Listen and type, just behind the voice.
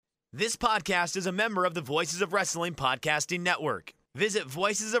This podcast is a member of the Voices of Wrestling Podcasting Network. Visit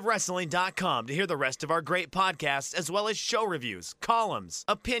voicesofwrestling.com to hear the rest of our great podcasts, as well as show reviews, columns,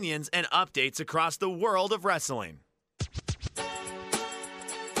 opinions, and updates across the world of wrestling.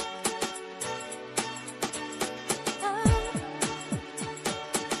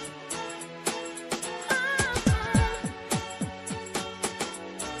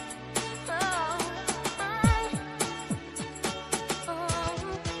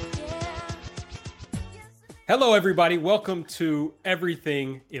 Hello, everybody. Welcome to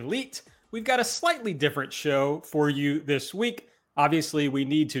Everything Elite. We've got a slightly different show for you this week. Obviously, we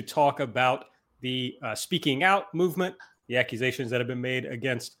need to talk about the speaking out movement, the accusations that have been made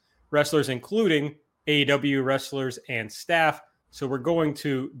against wrestlers, including AEW wrestlers and staff. So we're going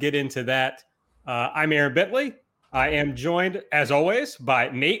to get into that. I'm Aaron Bentley. I am joined, as always, by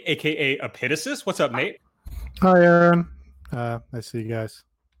Nate, a.k.a. Epitasis. What's up, Nate? Hi, Aaron. Nice to see you guys.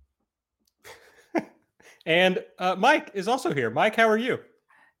 And Mike is also here. Mike, how are you?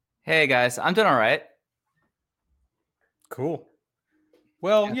 Hey, guys. I'm doing all right. Cool.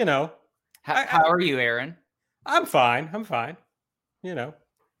 Well, you know. How are you, Aaron? I'm fine. You know,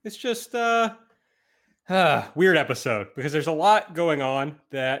 it's just weird episode because there's a lot going on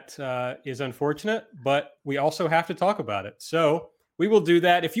that is unfortunate, but we also have to talk about it. So we will do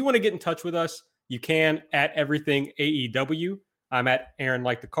that. If you want to get in touch with us, you can at Everything AEW. I'm at Aaron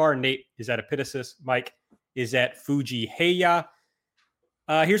Like the Car. Nate is at Epitasis. Mike is at Fuji Heya.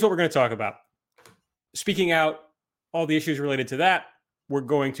 Here's what we're going to talk about. Speaking out, all the issues related to that. We're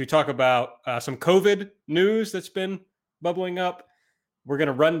going to talk about some COVID news that's been bubbling up. We're going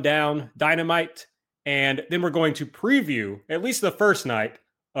to run down Dynamite, and then we're going to preview at least the first night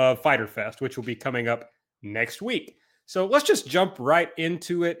of Fyter Fest, which will be coming up next week. So let's just jump right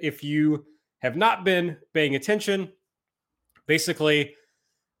into it. If you have not been paying attention, basically,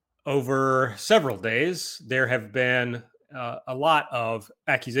 over several days, there have been a lot of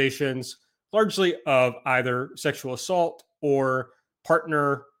accusations, largely of either sexual assault or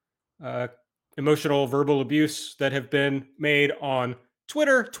partner emotional verbal abuse that have been made on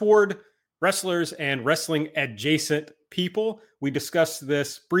Twitter toward wrestlers and wrestling adjacent people. We discussed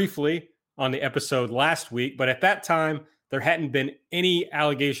this briefly on the episode last week, but at that time, there hadn't been any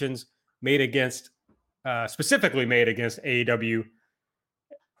allegations made against, specifically made against AEW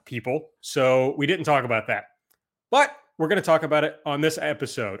people. So we didn't talk about that. But we're going to talk about it on this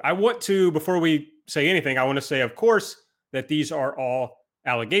episode. I want to, before we say anything, I want to say, of course, that these are all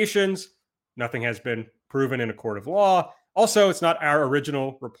allegations. Nothing has been proven in a court of law. Also, it's not our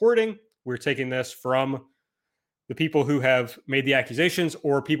original reporting. We're taking this from the people who have made the accusations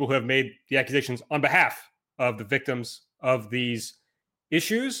or people who have made the accusations on behalf of the victims of these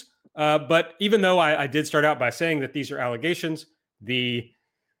issues. But even though I did start out by saying that these are allegations,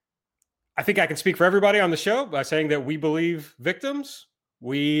 I think I can speak for everybody on the show by saying that we believe victims.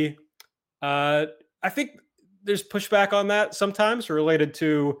 I think there's pushback on that sometimes related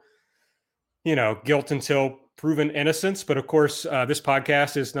to, guilt until proven innocence. But of course, this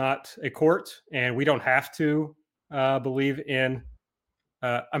podcast is not a court and we don't have to believe in,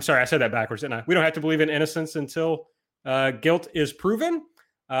 I'm sorry, I said that backwards, didn't I? We don't have to believe in innocence until guilt is proven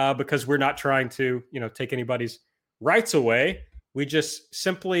because we're not trying to, take anybody's rights away. We just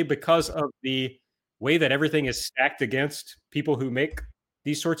simply, because of the way that everything is stacked against people who make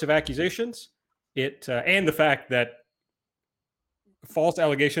these sorts of accusations, and the fact that false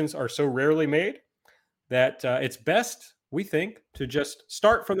allegations are so rarely made, that it's best, we think, to just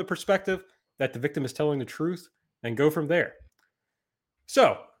start from the perspective that the victim is telling the truth and go from there.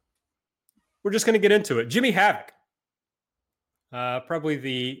 So we're just going to get into it. Jimmy Havoc, probably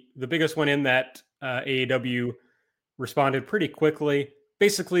the biggest one in that AEW responded pretty quickly.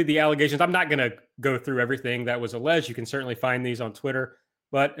 Basically, the allegations, I'm not going to go through everything that was alleged. You can certainly find these on Twitter,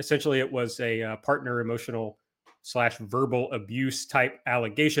 but essentially it was a partner emotional / verbal abuse type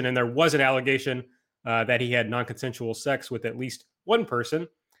allegation. And there was an allegation that he had non-consensual sex with at least one person.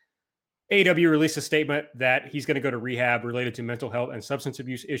 AEW released a statement that he's going to go to rehab related to mental health and substance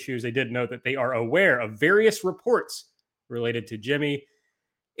abuse issues. They did note that they are aware of various reports related to Jimmy.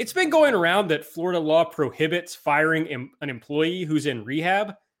 It's been going around that Florida law prohibits firing an employee who's in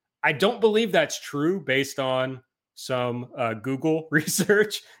rehab. I don't believe that's true based on some Google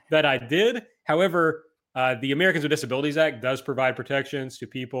research that I did. However, the Americans with Disabilities Act does provide protections to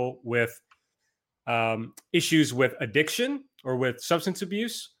people with issues with addiction or with substance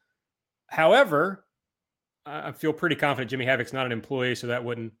abuse. However, I feel pretty confident Jimmy Havoc's not an employee, so that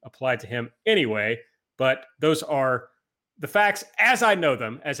wouldn't apply to him anyway. But those are the facts as I know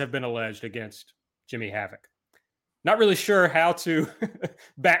them, as have been alleged against Jimmy Havoc. not really sure how to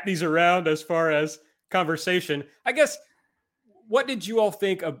bat these around as far as conversation. I guess, what did you all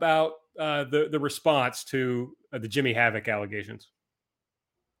think about the response to the Jimmy Havoc allegations?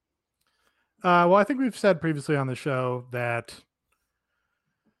 Well, I think we've said previously on the show that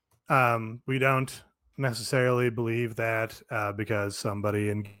we don't necessarily believe that because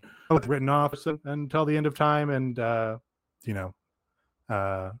somebody with written office until the end of time, and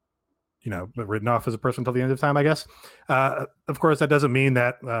written off as a person until the end of time, I guess. Of course, that doesn't mean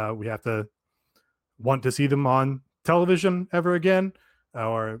that we have to want to see them on television ever again,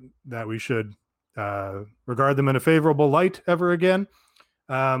 or that we should regard them in a favorable light ever again.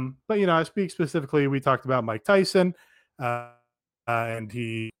 But I speak specifically. We talked about Mike Tyson, and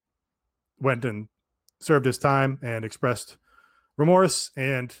he went and served his time and expressed remorse,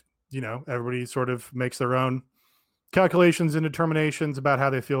 and everybody sort of makes their own calculations and determinations about how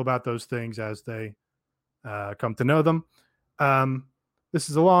they feel about those things as they come to know them. This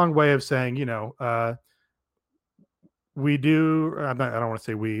is a long way of saying, we do. I don't want to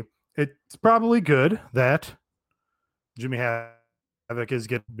say we. It's probably good that Jimmy Havoc is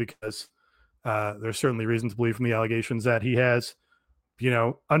getting, because there's certainly reason to believe from the allegations that he has,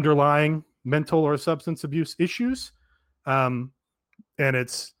 underlying mental or substance abuse issues. And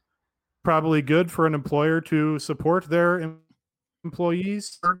it's probably good for an employer to support their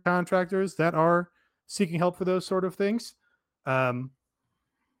employees or contractors that are seeking help for those sort of things.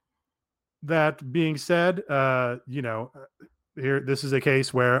 That being said, here, this is a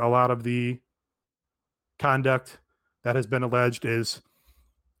case where a lot of the conduct that has been alleged is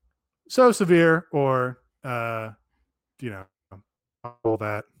so severe, or, that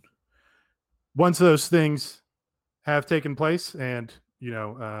once those things have taken place and,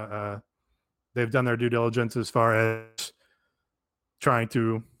 they've done their due diligence as far as trying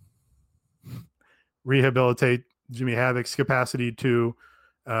to rehabilitate Jimmy Havoc's capacity to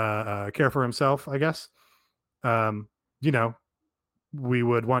care for himself, I guess. We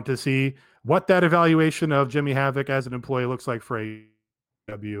would want to see what that evaluation of Jimmy Havoc as an employee looks like for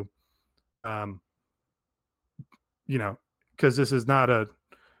AEW. Because this is not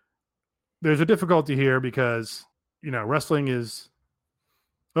there's a difficulty here because, wrestling is,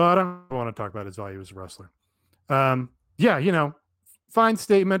 well, I don't want to talk about his value as a wrestler. Fine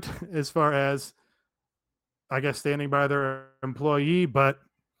statement as far as, I guess, standing by their employee, but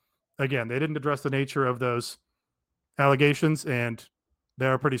again, they didn't address the nature of those allegations, and they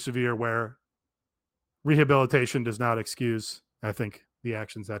are pretty severe, where rehabilitation does not excuse, I think, the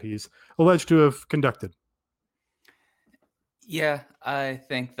actions that he's alleged to have conducted. Yeah, I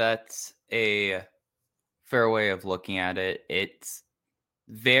think that's a fair way of looking at it. It's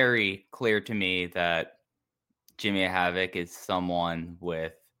very clear to me that Jimmy Havoc is someone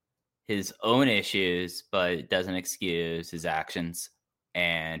with his own issues, but it doesn't excuse his actions.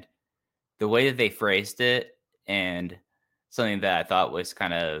 And the way that they phrased it, and something that I thought was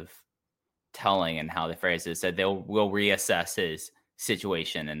kind of telling in how they phrased it, said will reassess his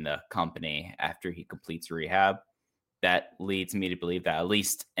situation in the company after he completes rehab. That leads me to believe that, at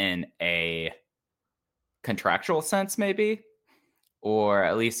least in a contractual sense, maybe, or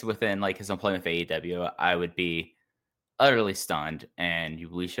at least within like his employment for AEW, I would be utterly stunned, and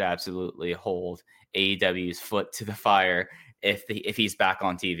we should absolutely hold AEW's foot to the fire if he's back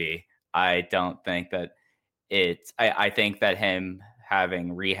on TV. I don't think that I think that him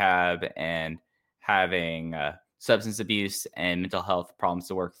having rehab and having substance abuse and mental health problems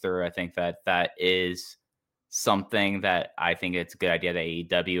to work through, I think that is something that I think it's a good idea that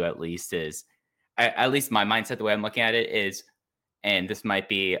AEW at least is, at least my mindset, the way I'm looking at it is, and this might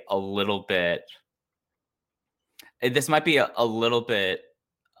be a little bit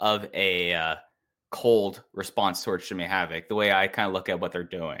of a cold response towards Jimmy Havoc, the way I kind of look at what they're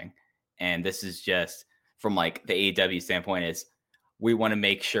doing. And this is just from like the AEW standpoint, is we want to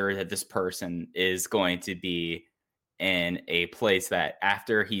make sure that this person is going to be in a place that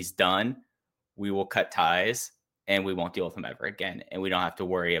after he's done, we will cut ties and we won't deal with him ever again. And we don't have to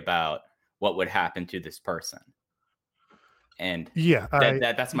worry about what would happen to this person. And yeah,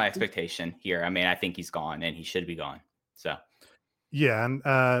 that's my expectation here. I mean, I think he's gone and he should be gone. So, yeah. And,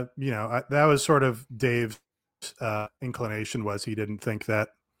 that was sort of Dave's inclination, was he didn't think that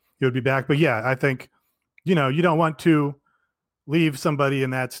he would be back. But yeah, I think, you don't want to leave somebody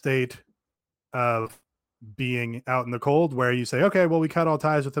in that state of being out in the cold where you say, okay, well, we cut all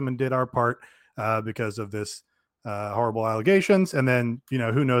ties with him and did our part because of this horrible allegations. And then,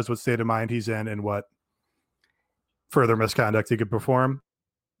 who knows what state of mind he's in and what further misconduct he could perform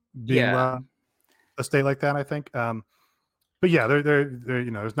being a state like that, I think. but yeah, there,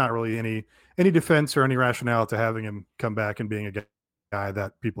 you know, there's not really any defense or any rationale to having him come back and being a guy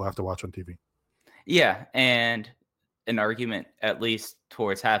that people have to watch on TV. Yeah, and an argument, at least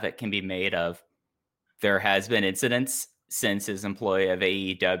towards Havoc, can be made of there has been incidents since his employee of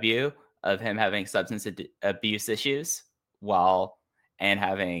AEW of him having substance abuse issues and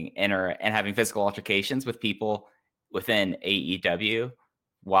having physical altercations with people within AEW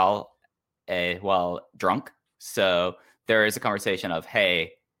while drunk. So there is a conversation of,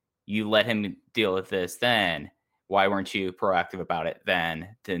 hey, you let him deal with this then. Why weren't you proactive about it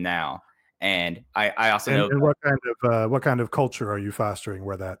then to now? And I also know. And what kind of culture are you fostering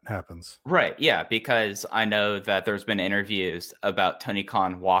where that happens? Right. Yeah. Because I know that there's been interviews about Tony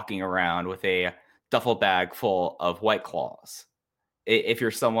Khan walking around with a duffel bag full of White Claws. If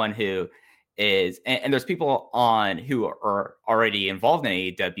you're someone who is, and there's people on who are already involved in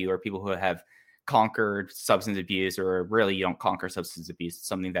AEW, or people who have conquered substance abuse, or really you don't conquer substance abuse. It's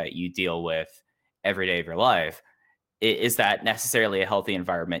something that you deal with every day of your life. Is that necessarily a healthy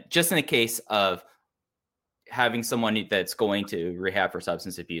environment? Just in the case of having someone that's going to rehab for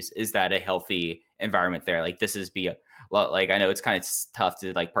substance abuse, is that a healthy environment there? Like, I know it's kind of tough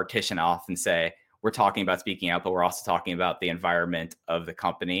to like partition off and say we're talking about speaking out, but we're also talking about the environment of the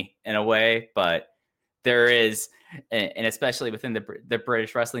company in a way. But there is, and especially within the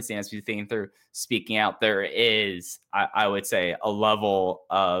British wrestling scene, as we're thinking through speaking out, there is, I would say, a level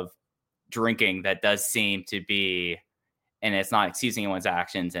of drinking that does seem to be, and it's not excusing anyone's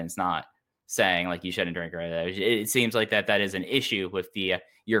actions, and it's not saying like you shouldn't drink, or it seems like that is an issue with the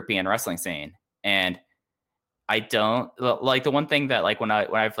European wrestling scene. And I don't like, the one thing that like when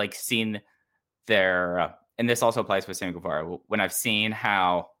I've like seen their and this also applies with Sammy Guevara, when I've seen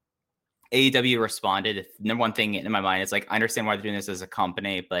how AEW responded, the number one thing in my mind is like, I understand why they're doing this as a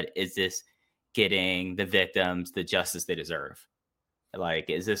company, but is this getting the victims the justice they deserve? Like,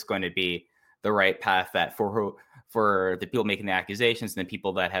 is this going to be the right path that for the people making the accusations and the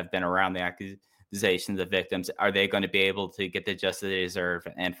people that have been around the accusations of victims, are they going to be able to get the justice they deserve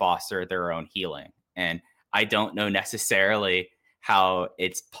and foster their own healing? And I don't know necessarily how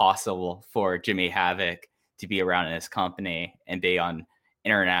it's possible for Jimmy Havoc to be around in this company and be on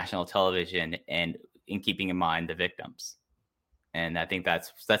international television and in keeping in mind the victims. And I think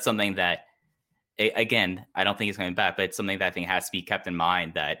that's something that, again, I don't think it's going back, but it's something that I think has to be kept in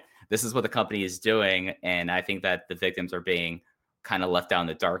mind, that this is what the company is doing. And I think that the victims are being kind of left out in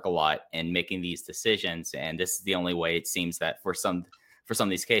the dark a lot in making these decisions. And this is the only way it seems that for some of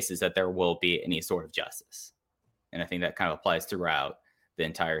these cases that there will be any sort of justice. And I think that kind of applies throughout the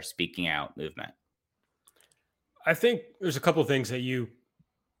entire speaking out movement. I think there's a couple of things that you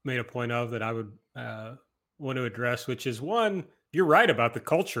made a point of that I would want to address, which is, one, you're right about the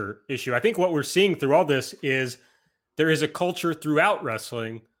culture issue. I think what we're seeing through all this is there is a culture throughout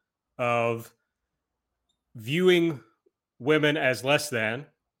wrestling of viewing women as less than,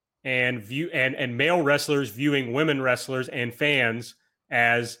 and male wrestlers viewing women wrestlers and fans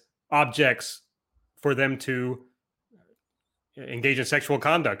as objects for them to engage in sexual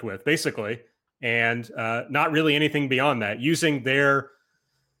conduct with, basically, and not really anything beyond that, using their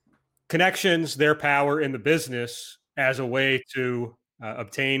connections, their power in the business as a way to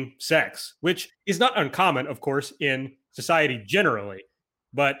obtain sex, which is not uncommon, of course, in society generally.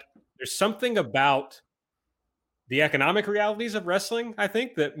 But there's something about the economic realities of wrestling, I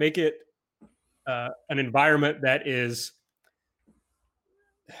think, that make it an environment that is,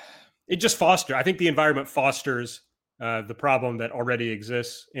 it just fosters, I think the environment fosters the problem that already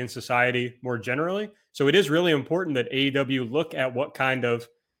exists in society more generally. So it is really important that AEW look at what kind of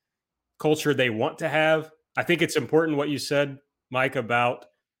culture they want to have. I think it's important what you said, Mike, about,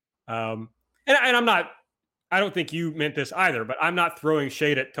 and I'm not, I don't think you meant this either, but I'm not throwing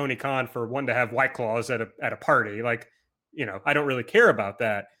shade at Tony Khan for wanting to have White Claws at a party. Like, you know, I don't really care about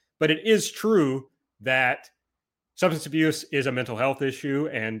that, but it is true that substance abuse is a mental health issue,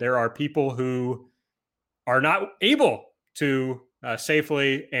 and there are people who are not able to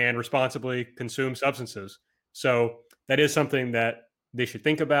safely and responsibly consume substances. So that is something that they should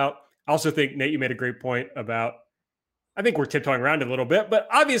think about. I also think, Nate, you made a great point about, I think we're tiptoeing around it a little bit, but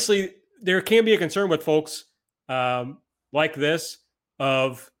obviously there can be a concern with folks like this,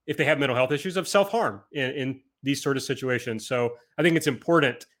 of if they have mental health issues, of self-harm in these sort of situations. So I think it's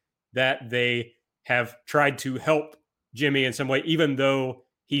important that they have tried to help Jimmy in some way, even though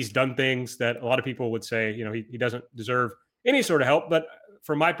he's done things that a lot of people would say, you know, he doesn't deserve any sort of help. But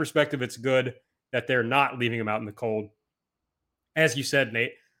from my perspective, it's good that they're not leaving him out in the cold, as you said,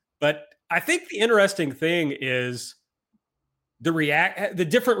 Nate. But I think the interesting thing is the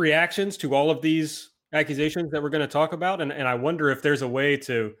different reactions to all of these accusations that we're going to talk about, and I wonder if there's a way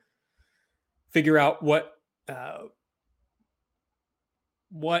to figure out what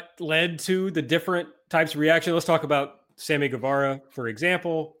led to the different types of reaction. Let's talk about Sammy Guevara, for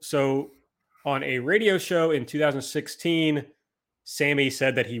example. So on a radio show in 2016, Sammy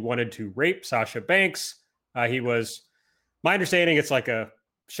said that he wanted to rape Sasha Banks. He was, my understanding, it's like a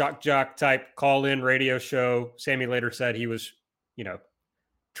shock jock type call-in radio show. Sammy later said he was,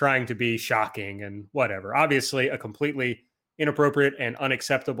 trying to be shocking and whatever. Obviously, a completely inappropriate and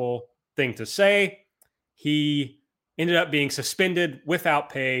unacceptable thing to say. He ended up being suspended without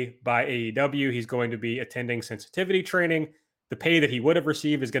pay by AEW. He's going to be attending sensitivity training. The pay that he would have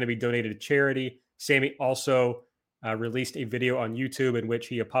received is going to be donated to charity. Sammy also released a video on YouTube in which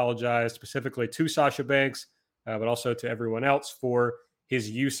he apologized specifically to Sasha Banks, but also to everyone else for his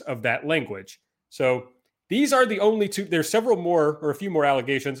use of that language. So these are the only two. There's several more, or a few more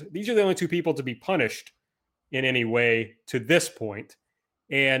allegations. These are the only two people to be punished in any way to this point.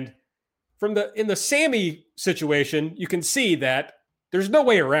 And in the Sammy situation, you can see that there's no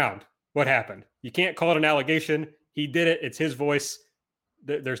way around what happened. You can't call it an allegation. He did it. It's his voice.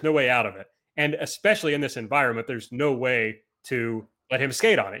 There's no way out of it. And especially in this environment, there's no way to let him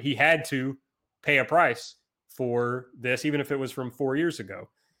skate on it. He had to pay a price for this, even if it was from 4 years ago.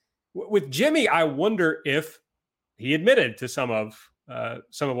 With Jimmy, I wonder if he admitted to some of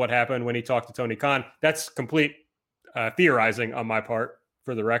what happened when he talked to Tony Khan. That's complete theorizing on my part,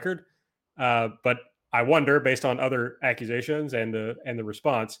 for the record. But I wonder, based on other accusations and the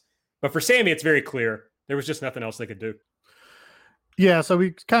response. But for Sammy, it's very clear there was just nothing else they could do. Yeah, so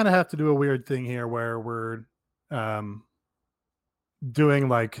we kind of have to do a weird thing here where we're doing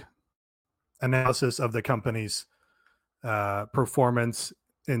like analysis of the company's performance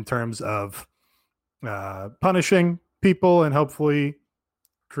in terms of punishing people and hopefully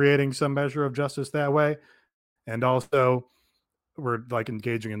creating some measure of justice that way. And also we're like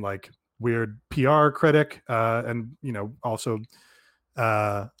engaging in like weird PR critic and, also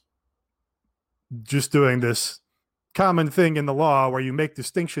just doing this common thing in the law where you make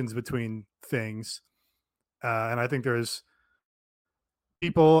distinctions between things. And I think there's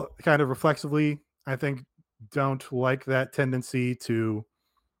people kind of reflexively, I think, don't like that tendency to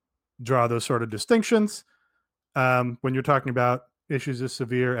draw those sort of distinctions when you're talking about issues as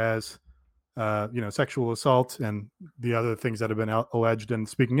severe as sexual assault and the other things that have been alleged and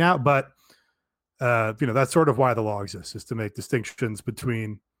speaking out. But that's sort of why the law exists, is to make distinctions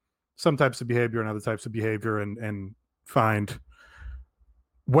between some types of behavior and other types of behavior and find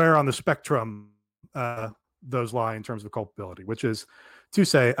where on the spectrum those lie in terms of culpability, which is to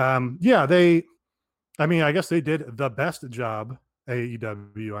say, I guess they did the best job,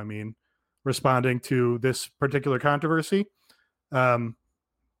 AEW, responding to this particular controversy,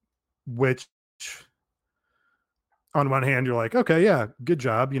 which on one hand, you're like, okay, yeah, good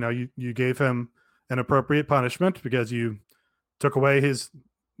job. You gave him an appropriate punishment because you took away his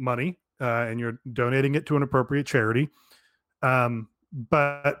money and you're donating it to an appropriate charity.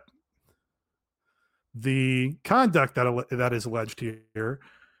 But the conduct that is alleged here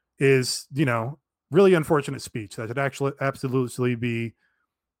is, really unfortunate speech that should actually absolutely be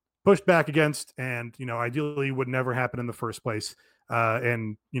pushed back against, and ideally would never happen in the first place,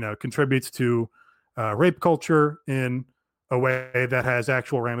 and contributes to rape culture in a way that has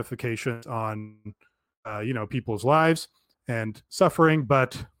actual ramifications on people's lives and suffering.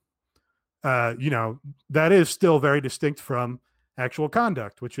 But that is still very distinct from actual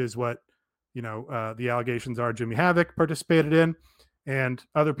conduct, which is what the allegations are Jimmy Havoc participated in, and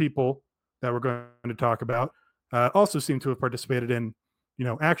other people that we're going to talk about also seem to have participated in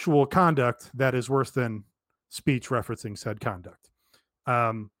actual conduct that is worse than speech referencing said conduct.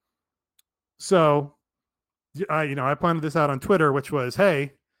 So I pointed this out on Twitter, which was,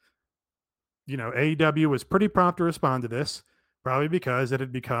 hey, AEW was pretty prompt to respond to this, probably because it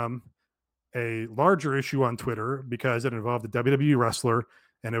had become a larger issue on Twitter because it involved a WWE wrestler,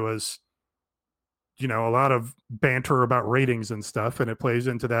 and it was a lot of banter about ratings and stuff, and it plays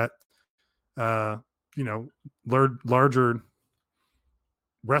into that larger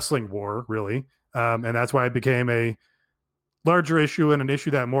wrestling war, really. And that's why it became a larger issue and an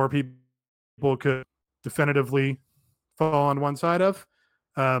issue that more people could definitively fall on one side of.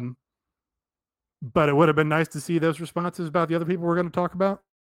 But it would have been nice to see those responses about the other people we're going to talk about,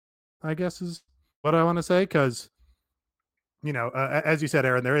 I guess is what I want to say. Because, as you said,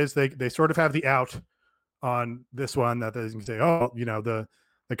 Aaron, they sort of have the out on this one that they can say, oh, the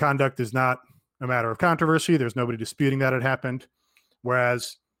conduct is not a matter of controversy. There's nobody disputing that it happened.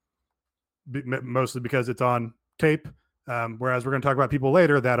 Whereas mostly because it's on tape. Whereas we're going to talk about people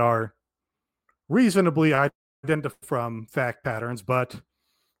later that are reasonably identified from fact patterns, but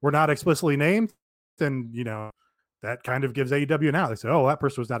were not explicitly named, then, you know, that kind of gives AEW an out. They say, oh, that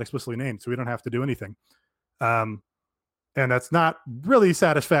person was not explicitly named, so we don't have to do anything. And that's not really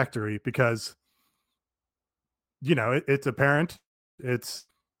satisfactory because, you know, it's apparent. It's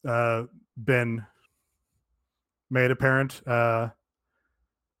been made apparent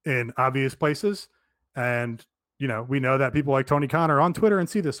in obvious places. And, you know, we know that people like Tony Khan are on Twitter and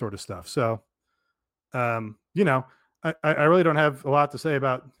see this sort of stuff. So, you know, I really don't have a lot to say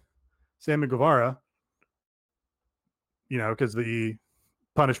about Sammy Guevara, you know, because the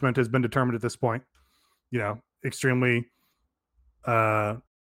punishment has been determined at this point. You know, extremely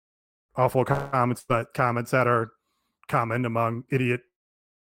awful comments, but comments that are common among idiot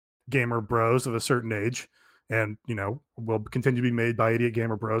gamer bros of a certain age, and, you know, will continue to be made by idiot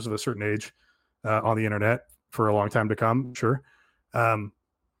gamer bros of a certain age on the internet for a long time to come. Sure. And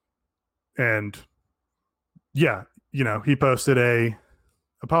yeah, you know, he posted a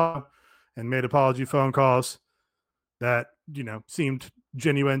apology and made apology phone calls that, you know, seemed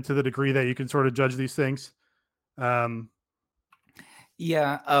genuine to the degree that you can sort of judge these things. I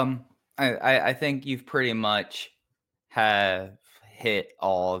think you've pretty much have hit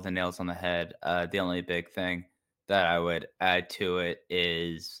all the nails on the head. The only big thing that I would add to it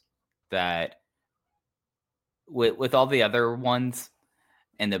is that with all the other ones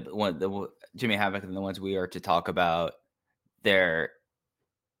and the Jimmy Havoc and the ones we are to talk about, there,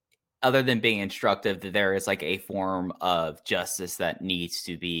 other than being instructive, that there is like a form of justice that needs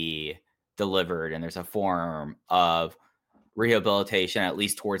to be delivered, and there's a form of rehabilitation, at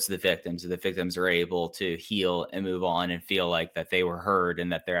least towards the victims, so the victims are able to heal and move on and feel like that they were heard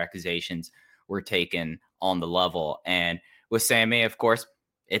and that their accusations were taken on the level. And with Sammy, of course,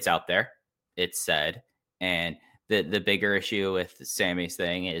 it's out there, it's said, and the bigger issue with Sammy's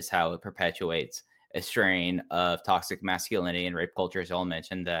thing is how it perpetuates a strain of toxic masculinity and rape culture, as all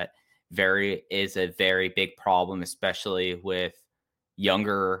mentioned, that is a very big problem, especially with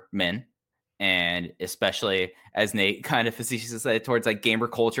younger men. And especially, as Nate kind of facetiously said, towards like gamer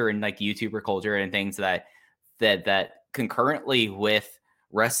culture and like YouTuber culture and things that concurrently with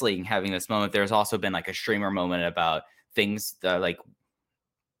wrestling having this moment, there's also been like a streamer moment about things that like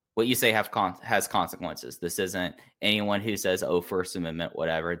what you say has consequences. This isn't anyone who says, oh, First Amendment,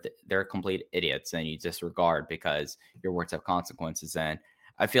 whatever. They're complete idiots and you disregard because your words have consequences. And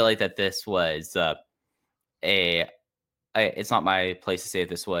I feel like that this was it's not my place to say if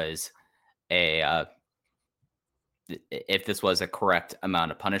this was if this was a correct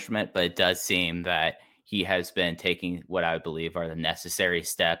amount of punishment, but it does seem that he has been taking what I believe are the necessary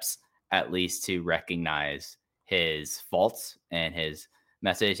steps, at least to recognize his faults and his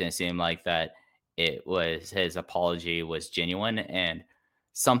message. And it seemed like that his apology was genuine and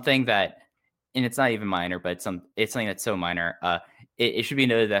something that, and it's not even minor, but it's something that's so minor. It should be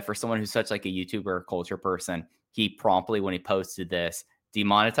noted that for someone who's such like a YouTuber culture person, he promptly, when he posted this,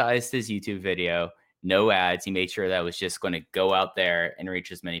 demonetized his YouTube video, no ads. He made sure that was just going to go out there and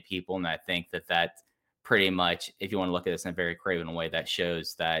reach as many people. And I think that pretty much, if you want to look at this in a very craven way, that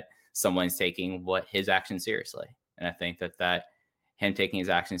shows that someone's taking his actions seriously. And I think that him taking his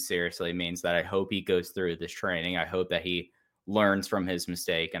actions seriously means that I hope he goes through this training. I hope that he learns from his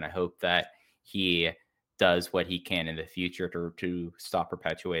mistake. And I hope that he does what he can in the future to stop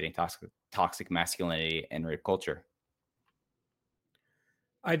perpetuating toxic masculinity and rape culture.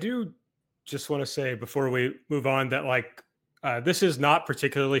 I do just want to say before we move on that like this is not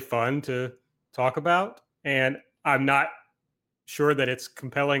particularly fun to talk about, and I'm not sure that it's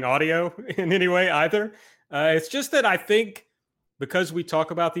compelling audio in any way either. It's just that I think because we talk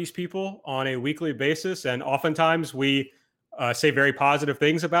about these people on a weekly basis and oftentimes we say very positive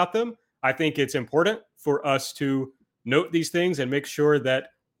things about them, I think it's important for us to note these things and make sure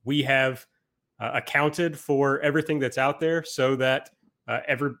that we have accounted for everything that's out there so that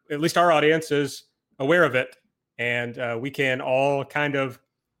at least our audience is aware of it, and we can all kind of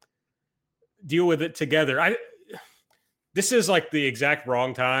deal with it together. This is like the exact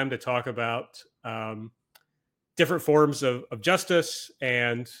wrong time to talk about different forms of justice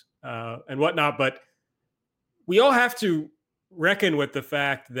and whatnot, but we all have to reckon with the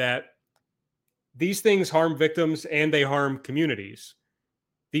fact that these things harm victims and they harm communities.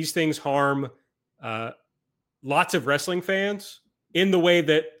 These things harm lots of wrestling fans in the way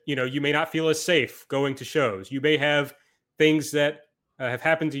that, you know, you may not feel as safe going to shows. You may have things that have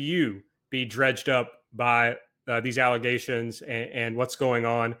happened to you be dredged up by these allegations and what's going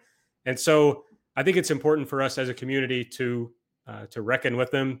on. And so I think it's important for us as a community to reckon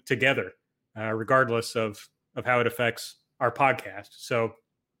with them together, regardless of how it affects our podcast. So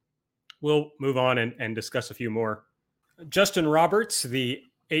we'll move on and discuss a few more. Justin Roberts, the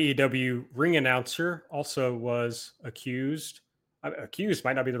AEW ring announcer, also was accused. Accused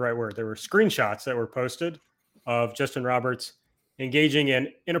might not be the right word. There were screenshots that were posted of Justin Roberts engaging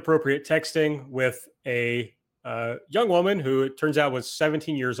in inappropriate texting with a young woman who it turns out was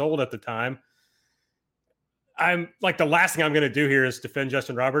 17 years old at the time. I'm like, the last thing I'm going to do here is defend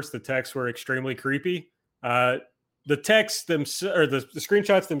Justin Roberts. The texts were extremely creepy. The texts the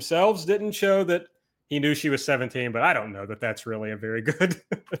screenshots themselves didn't show that he knew she was 17, but I don't know that that's really a very good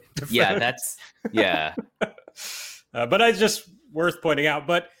defense. But it's just worth pointing out.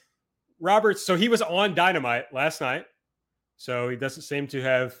 But Roberts, so he was on Dynamite last night, so he doesn't seem to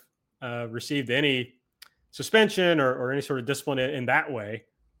have received any suspension or any sort of discipline in that way,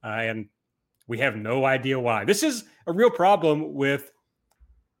 and we have no idea why. This is a real problem with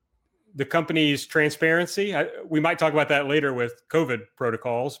the company's transparency. We might talk about that later with COVID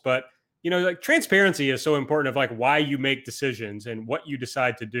protocols, but like, transparency is so important of like why you make decisions and what you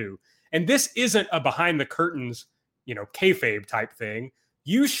decide to do. And this isn't a behind the curtains, kayfabe type thing.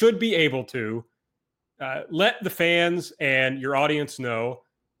 You should be able to let the fans and your audience know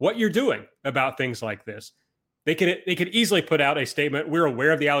what you're doing about things like this. They could easily put out a statement. We're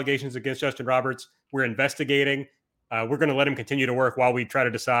aware of the allegations against Justin Roberts. We're investigating. We're going to let him continue to work while we try to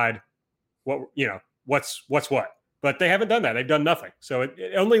decide what's what. But they haven't done that. They've done nothing. So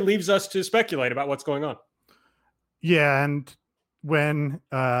it only leaves us to speculate about what's going on. Yeah, and when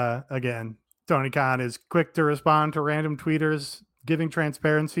again, Tony Khan is quick to respond to random tweeters giving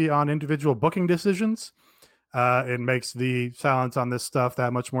transparency on individual booking decisions, it makes the silence on this stuff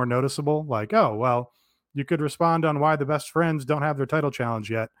that much more noticeable. Like, oh, well, you could respond on why the best friends don't have their title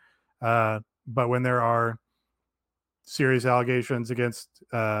challenge yet. But when there are serious allegations against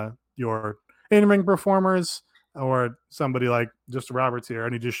your in-ring performers or somebody like Justin Roberts here,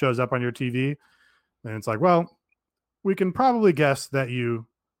 and he just shows up on your TV, and it's like, well, we can probably guess that you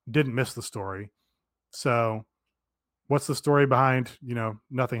didn't miss the story. So what's the story behind,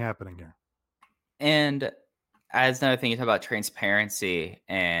 nothing happening here? And as another thing, you talk about transparency,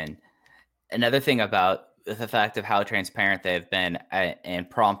 and another thing about the fact of how transparent they've been and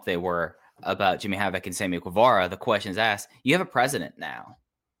prompt they were about Jimmy Havoc and Sammy Guevara, the questions asked, you have a president now.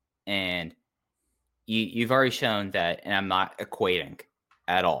 And you've already shown that, and I'm not equating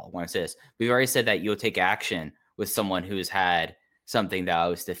at all when I say this, we've already said that you'll take action with someone who's had something that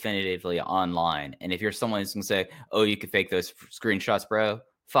was definitively online. And if you're someone who's going to say, oh, you can fake those screenshots, bro,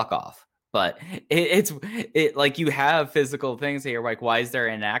 fuck off. But it's like you have physical things here. Like, why is there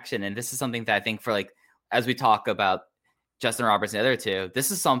inaction? And this is something that I think for like, as we talk about Justin Roberts and the other two,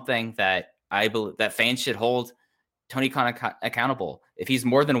 this is something that I believe that fans should hold Tony Khan accountable. If he's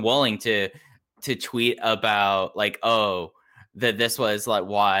more than willing to tweet about like, oh, that this was like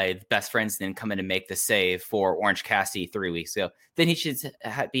why the best friends didn't come in and make the save for Orange Cassidy 3 weeks ago, then he should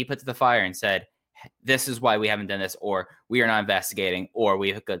be put to the fire and said, this is why we haven't done this, or we are not investigating, or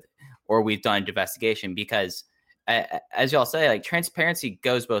we've done investigation. Because as y'all say, like, transparency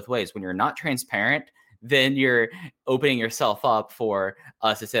goes both ways. When you're not transparent, then you're opening yourself up for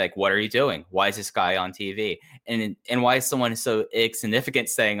us to say, like, what are you doing? Why is this guy on TV? And why is someone so insignificant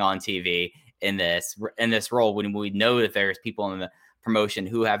staying on TV in this role when we know that there's people in the promotion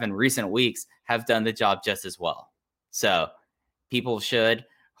who have in recent weeks have done the job just as well? So people should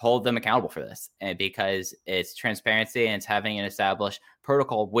hold them accountable for this, and because it's transparency and it's having an established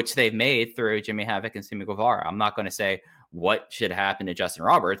protocol, which they've made through Jimmy Havoc and Sammy Guevara. I'm not going to say what should happen to Justin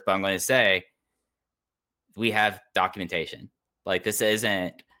Roberts, but I'm going to say we have documentation. Like, this is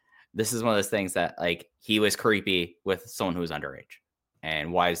one of those things that, like, he was creepy with someone who was underage.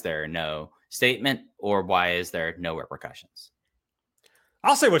 And why is there no statement, or why is there no repercussions?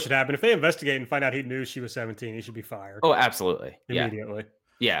 I'll say what should happen. If they investigate and find out he knew she was 17, he should be fired. Oh, absolutely. Immediately.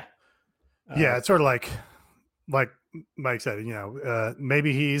 Yeah. Yeah, it's sort of like Mike said,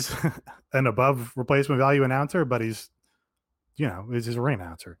 maybe he's an above replacement value announcer, but he's a ring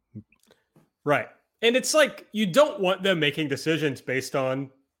announcer. Right. And it's like, you don't want them making decisions based on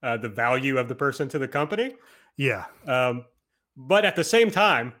the value of the person to the company. Yeah. But at the same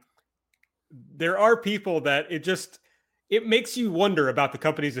time, there are people that it makes you wonder about the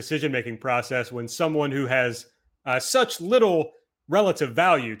company's decision-making process when someone who has such little relative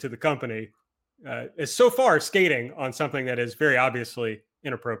value to the company is so far skating on something that is very obviously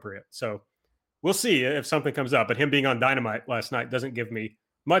inappropriate. So we'll see if something comes up. But him being on Dynamite last night doesn't give me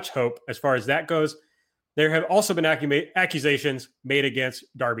much hope as far as that goes. There have also been accusations made against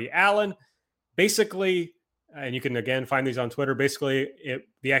Darby Allin. Basically, and you can again find these on Twitter, basically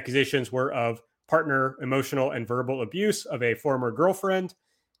the accusations were of partner emotional and verbal abuse of a former girlfriend.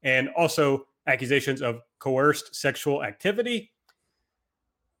 and also accusations of coerced sexual activity.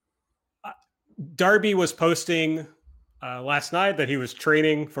 Darby was posting last night that he was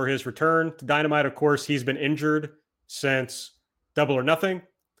training for his return to Dynamite. Of course, he's been injured since Double or Nothing.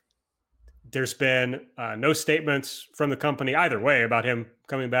 There's been no statements from the company either way about him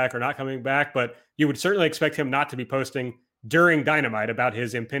coming back or not coming back, but you would certainly expect him not to be posting during Dynamite about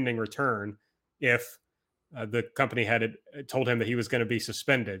his impending return if the company had told him that he was going to be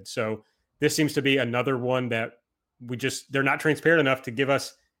suspended. So this seems to be another one that they're not transparent enough to give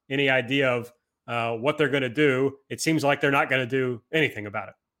us any idea of what they're going to do. It seems like they're not going to do anything about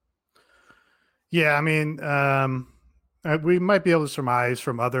it. Yeah, I mean, we might be able to surmise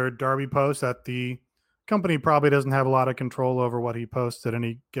from other Darby posts that the company probably doesn't have a lot of control over what he posts at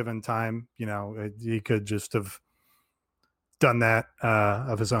any given time. You know, he could just have done that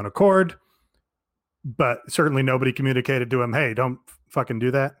of his own accord, but certainly nobody communicated to him, hey, don't fucking do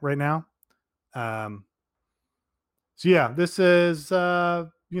that right now. So yeah, this is,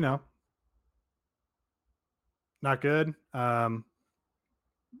 not good. Again,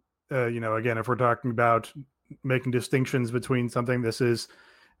 if we're talking about making distinctions between something, this is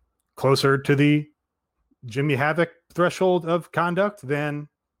closer to the Jimmy Havoc threshold of conduct than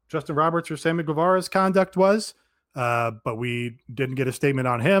Justin Roberts or Sammy Guevara's conduct was. But we didn't get a statement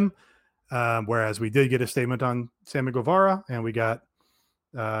on him. Whereas we did get a statement on Sammy Guevara, and we got,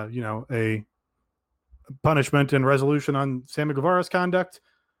 a punishment and resolution on Sammy Guevara's conduct.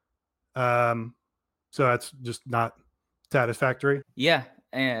 So that's just not satisfactory. Yeah.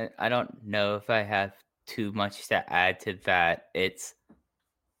 And I don't know if I have too much to add to that. It's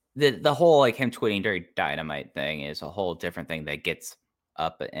the whole like him tweeting during Dynamite thing is a whole different thing that gets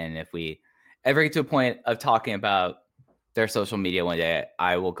up. And if we ever get to a point of talking about their social media one day,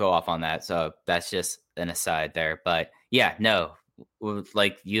 I will go off on that. So that's just an aside there. But yeah, no,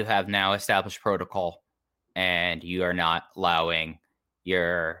 like you have now established protocol and you are not allowing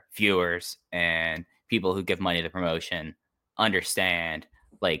your viewers and people who give money to the promotion understand,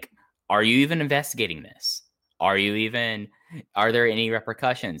 like, are you even investigating this? Are there any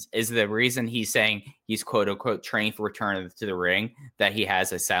repercussions? Is the reason he's saying he's quote unquote training for return to the ring that he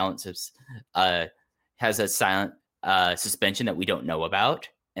has a silent suspension that we don't know about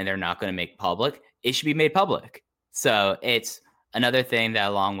and they're not going to make public? It should be made public. So it's another thing that,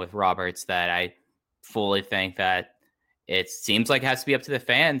 along with Roberts, that I fully think that it seems like it has to be up to the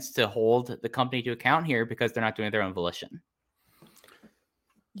fans to hold the company to account here because they're not doing their own volition.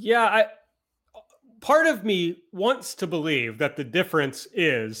 Yeah, part of me wants to believe that the difference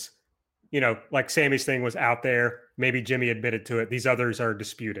is, like Sammy's thing was out there. Maybe Jimmy admitted to it. These others are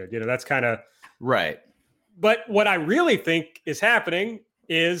disputed. That's kind of right. But what I really think is happening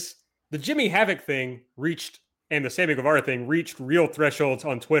is the Jimmy Havoc thing and the Sammy Guevara thing reached real thresholds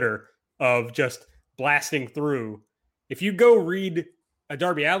on Twitter of just blasting through. If you go read a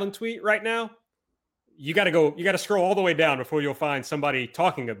Darby Allin tweet right now, you got to scroll all the way down before you'll find somebody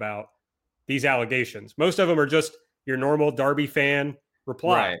talking about these allegations. Most of them are just your normal Darby fan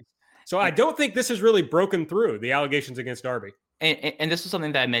replies. Right. So I don't think this has really broken through the allegations against Darby. And this was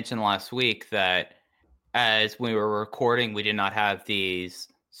something that I mentioned last week, that as we were recording, we did not have these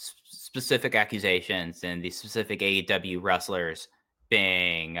specific accusations and these specific AEW wrestlers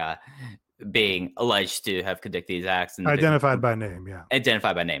being alleged to have conducted these acts. And identified by name, yeah.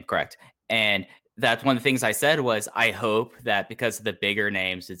 Identified by name, correct. And that's one of the things I said was, I hope that because of the bigger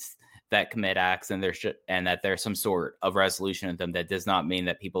names it's that commit acts and that there's some sort of resolution of them, that does not mean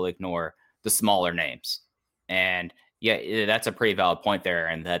that people ignore the smaller names. And yeah, that's a pretty valid point there.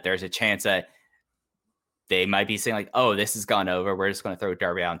 And that there's a chance that they might be saying like, oh, this has gone over, we're just going to throw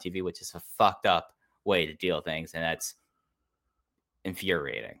Darby out on TV, which is a fucked up way to deal with things. And that's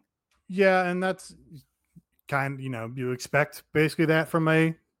infuriating. Yeah. And that's you expect basically that from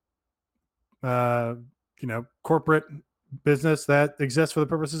a, corporate business that exists for the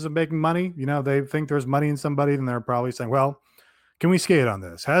purposes of making money. They think there's money in somebody, and they're probably saying, well, can we skate on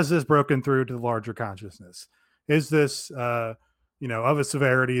this? Has this broken through to the larger consciousness? Is this, of a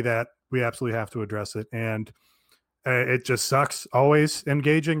severity that we absolutely have to address it? And it just sucks always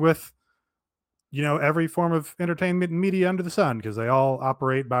engaging with, every form of entertainment and media under the sun, because they all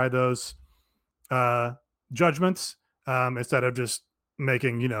operate by those judgments instead of just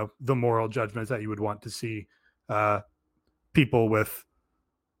making, the moral judgments that you would want to see people with,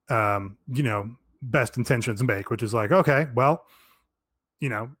 best intentions make, which is like, okay, well,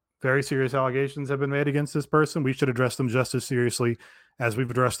 very serious allegations have been made against this person. We should address them just as seriously as we've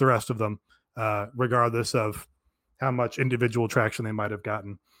addressed the rest of them, regardless of how much individual traction they might have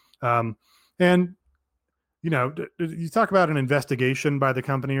gotten. And you talk about an investigation by the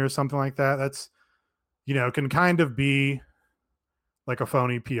company or something like that. That's, can kind of be like a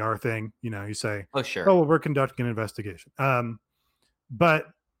phony PR thing. You say, Oh, sure. oh, well, we're conducting an investigation. But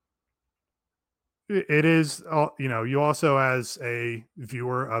it is, you also, as a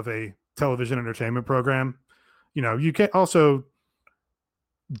viewer of a television entertainment program, you can also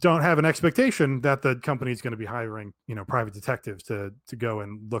don't have an expectation that the company is going to be hiring, private detectives to go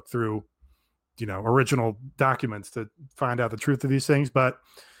and look through, original documents to find out the truth of these things. But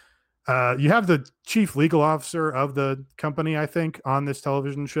you have the chief legal officer of the company, I think, on this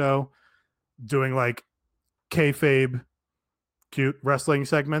television show doing like kayfabe cute wrestling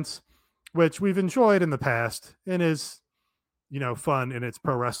segments, which we've enjoyed in the past and is, fun in its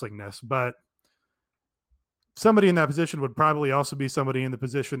pro wrestlingness. But somebody in that position would probably also be somebody in the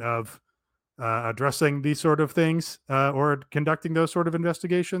position of addressing these sort of things or conducting those sort of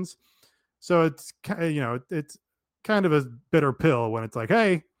investigations. So it's, it's kind of a bitter pill when it's like,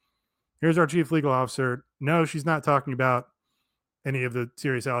 hey, here's our chief legal officer. No, she's not talking about any of the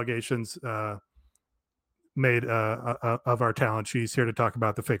serious allegations made of our talent. She's here to talk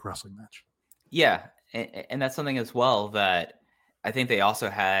about the fake wrestling match. Yeah. And that's something as well that I think they also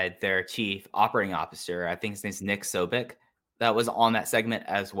had their chief operating officer. I think his name's Nick Sobek, that was on that segment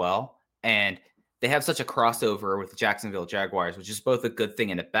as well. And they have such a crossover with the Jacksonville Jaguars, which is both a good thing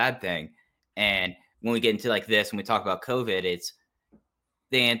and a bad thing. And when we get into like this, when we talk about COVID,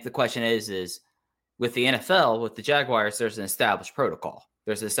 the question is with the NFL, with the Jaguars, there's an established protocol.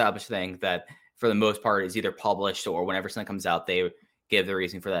 There's an established thing that for the most part is either published or whenever something comes out, they give the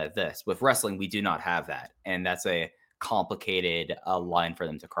reason for that. This with wrestling, we do not have that. And that's a complicated line for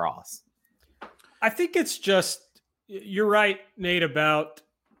them to cross. I think it's just, you're right, Nate, about,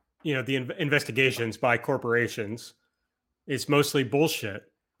 the investigations by corporations is mostly bullshit.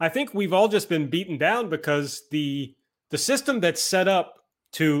 I think we've all just been beaten down because the system that's set up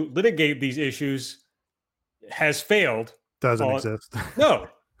to litigate these issues has failed. Doesn't exist. No.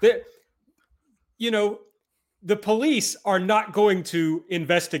 The police are not going to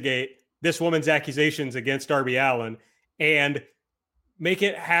investigate this woman's accusations against Darby Allin and make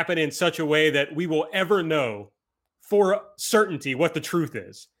it happen in such a way that we will ever know for certainty what the truth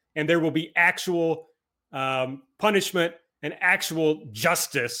is. And there will be actual punishment and actual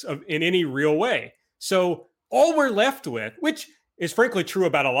justice in any real way. So all we're left with, which is frankly true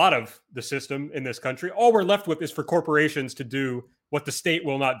about a lot of the system in this country, all we're left with is for corporations to do what the state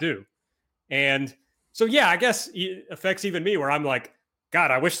will not do. And so, yeah, I guess it affects even me where I'm like,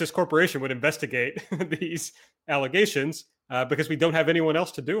 God, I wish this corporation would investigate these allegations because we don't have anyone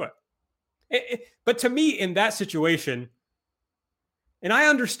else to do it. But to me, in that situation, and I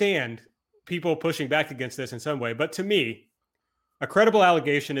understand people pushing back against this in some way, but to me, a credible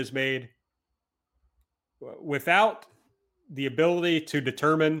allegation is made without the ability to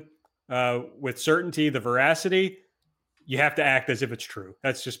determine with certainty the veracity. You have to act as if it's true.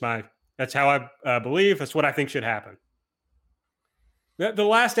 That's how I believe. That's what I think should happen. The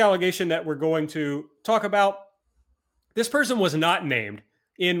last allegation that we're going to talk about, this person was not named.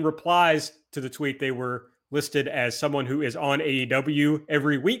 In replies to the tweet, they were listed as someone who is on AEW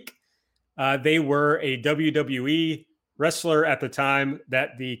every week. They were a WWE wrestler at the time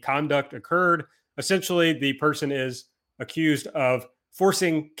that the conduct occurred. Essentially, the person is accused of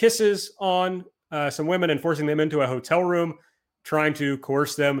forcing kisses on some women and forcing them into a hotel room, trying to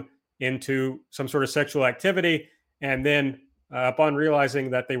coerce them into some sort of sexual activity. And then upon realizing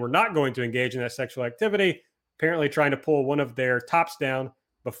that they were not going to engage in that sexual activity, apparently trying to pull one of their tops down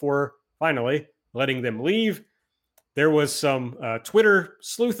before finally letting them leave. There was some Twitter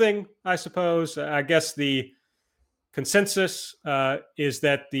sleuthing, I suppose. I guess the consensus is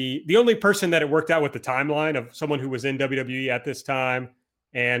that the only person that it worked out with the timeline of someone who was in WWE at this time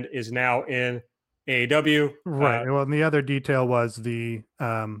and is now in AEW. Right. Well, and the other detail was the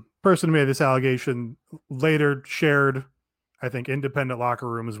person who made this allegation later shared, I think, independent locker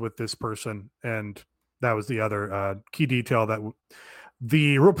rooms with this person. And that was the other key detail that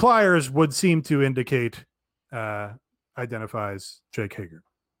the repliers would seem to indicate identifies Jake Hager.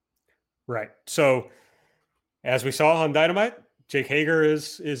 Right. So as we saw on Dynamite, Jake Hager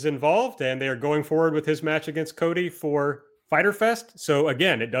is involved and they are going forward with his match against Cody for Fyter Fest. So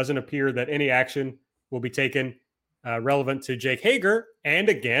again, it doesn't appear that any action will be taken relevant to Jake Hager. And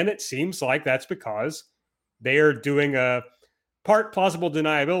again, it seems like that's because they are doing a part plausible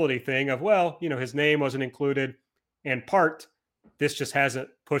deniability thing of, well, his name wasn't included, and part this just hasn't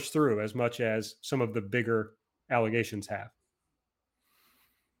pushed through as much as some of the bigger allegations have.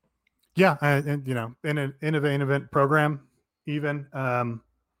 Yeah. And in an event program, even,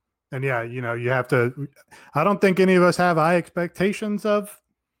 And yeah, you have to. I don't think any of us have high expectations of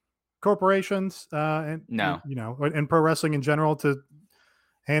corporations, and No. and pro wrestling in general to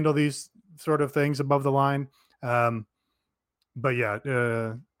handle these sort of things above the line. But yeah,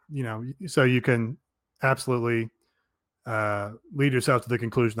 so you can absolutely lead yourself to the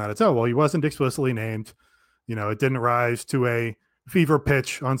conclusion that it's, oh, well, he wasn't explicitly named. It didn't rise to a fever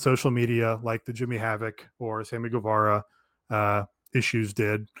pitch on social media like the Jimmy Havoc or Sammy Guevara issues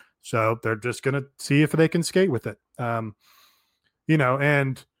did. So they're just going to see if they can skate with it. And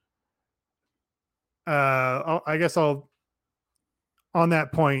I guess on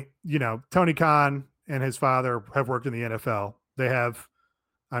that point, Tony Khan and his father have worked in the NFL. They have,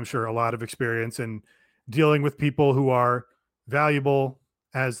 I'm sure, a lot of experience in dealing with people who are valuable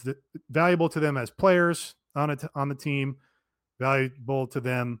to them as players on the team, valuable to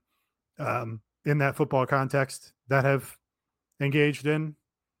them in that football context, that have engaged in,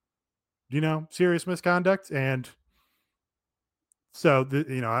 serious misconduct. And so,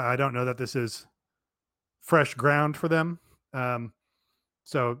 I don't know that this is fresh ground for them.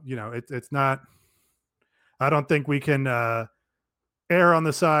 So, it's not, I don't think we can err on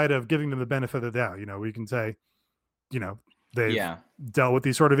the side of giving them the benefit of the doubt. We can say, they've dealt with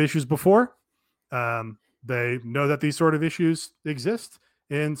these sort of issues before. They know that these sort of issues exist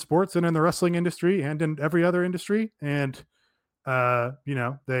in sports and in the wrestling industry and in every other industry. And,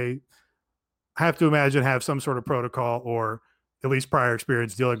 they have to have some sort of protocol or at least prior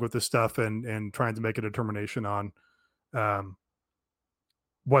experience dealing with this stuff and trying to make a determination on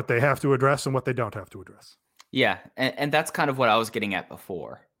what they have to address and what they don't have to address. Yeah. And that's kind of what I was getting at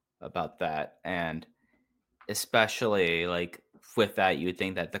before about that. And especially like with that, you would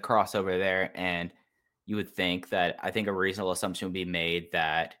think that the crossover there, and you would think that, I think a reasonable assumption would be made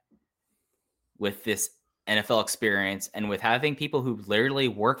that with this NFL experience and with having people who literally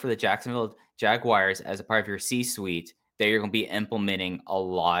work for the Jacksonville Jaguars as a part of your C-suite, that you're going to be implementing a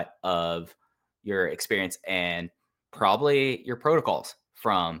lot of your experience and probably your protocols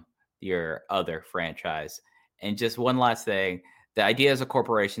from your other franchise. And just one last thing, the idea as a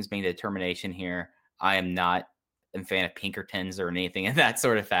corporation is being the determination here. I am not a fan of Pinkertons or anything in that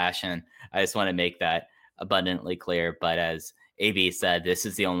sort of fashion. I just want to make that abundantly clear. But as AB said, this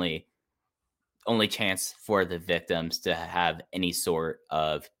is the only chance for the victims to have any sort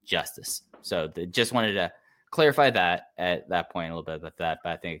of justice. So just wanted to clarify that at that point a little bit about that.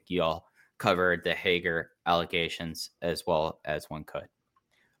 But I think you all covered the Hager allegations as well as one could.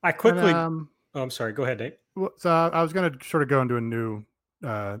 I quickly... I'm sorry. Go ahead, Nate. Well, so I was going to sort of go into a new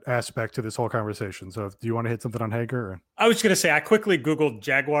aspect to this whole conversation. So do you want to hit something on Hager? Or? I was going to say, I quickly Googled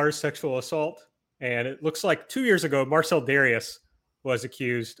Jaguars sexual assault, and it looks like 2 years ago, Marcel Darius was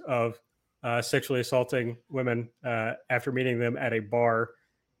accused of sexually assaulting women after meeting them at a bar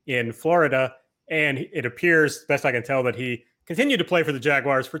in Florida. And it appears, best I can tell, that he continued to play for the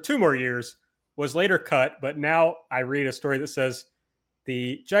Jaguars for 2 more years, was later cut. But now I read a story that says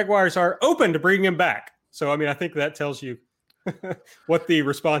the Jaguars are open to bringing him back. So, I mean, I think that tells you what the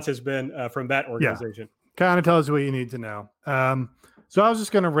response has been from that organization. Yeah, kind of tells you what you need to know. So I was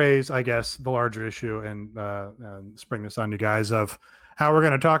just going to raise, I guess, the larger issue and spring this on you guys of how we're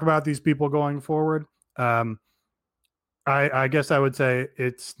going to talk about these people going forward. I guess I would say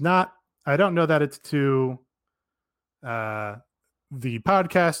it's not, I don't know that it's to the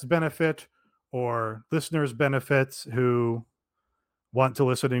podcast benefit or listeners' benefits who want to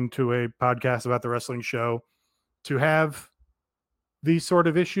listening to a podcast about the wrestling show to have these sort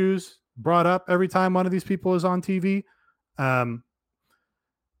of issues brought up every time one of these people is on TV.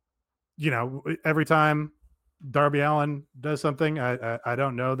 Every time Darby Allin does something, I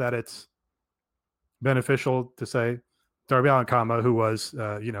don't know that it's beneficial to say Darby Allin, who was,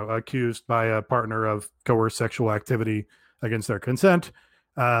 accused by a partner of coerced sexual activity against their consent.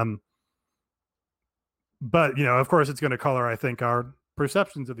 But, of course, it's going to color, I think, our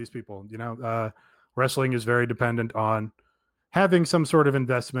perceptions of these people. Wrestling is very dependent on having some sort of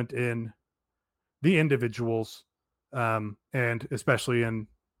investment in the individuals, and especially in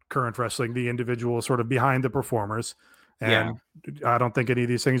current wrestling, the individuals sort of behind the performers. And I don't think any of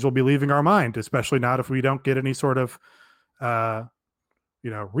these things will be leaving our mind, especially not if we don't get any sort of,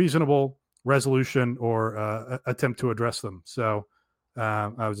 reasonable resolution or attempt to address them. So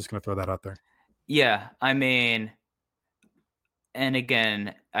I was just going to throw that out there. Yeah, I mean, and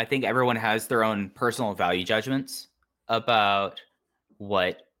again, I think everyone has their own personal value judgments about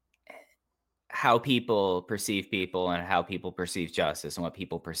how people perceive people and how people perceive justice and what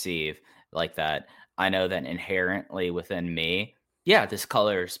people perceive like that. I know that inherently within me, this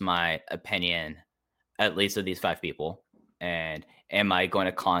colors my opinion, at least of these 5 people. And am I going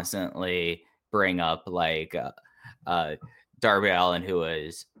to constantly bring up like Darby Allin, who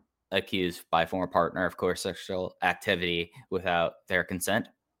was accused by a former partner of coerced sexual activity without their consent?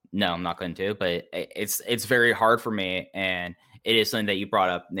 No, I'm not going to. But it's very hard for me, and it is something that you brought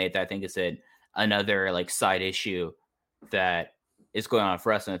up, Nate. That I think is another like side issue that is going on for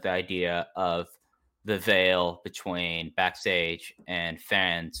wrestling, with the idea of the veil between backstage and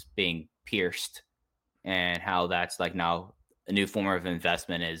fans being pierced, and how that's like now a new form of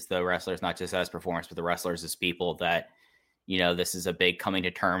investment is the wrestlers, not just as performers, but the wrestlers as people. That, you know, this is a big coming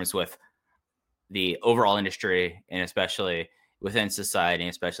to terms with the overall industry, and especially within society,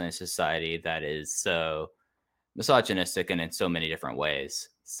 especially in society that is so misogynistic and in so many different ways.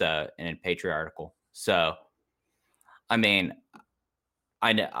 So, and patriarchal. So, I mean,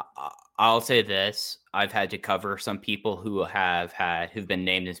 I'll say this: I've had to cover some people who've been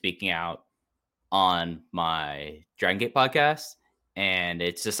named and speaking out on my Dragon Gate podcast, and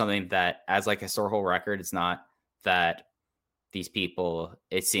it's just something that, as like a historical record, it's not that these people,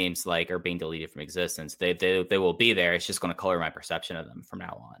 it seems like, are being deleted from existence. They will be there. It's just going to color my perception of them from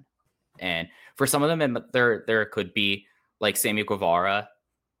now on. And for some of them, there could be like Sammy Guevara.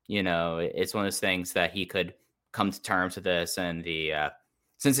 You know, it's one of those things that he could come to terms with this, and the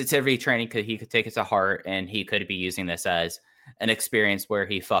sensitivity training he could take it to heart, and he could be using this as an experience where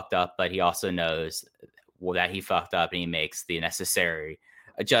he fucked up, but he also knows that he fucked up, and he makes the necessary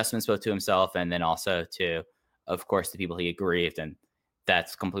adjustments both to himself and then also to, of course, the people he aggrieved. And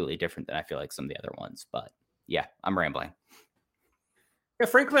that's completely different than I feel like some of the other ones. But yeah, I'm rambling. Yeah,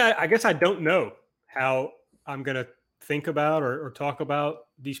 frankly, I guess I don't know how I'm going to think about or talk about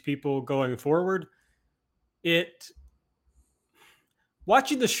these people going forward.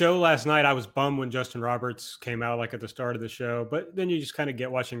 Watching the show last night, I was bummed when Justin Roberts came out like at the start of the show, but then you just kind of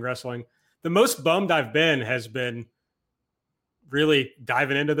get watching wrestling. The most bummed I've been has been really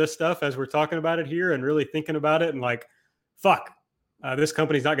diving into this stuff as we're talking about it here, and really thinking about it, and like, fuck, this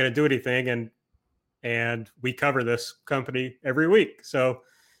company's not going to do anything. And we cover this company every week. So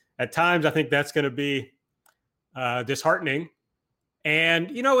at times I think that's going to be disheartening. And,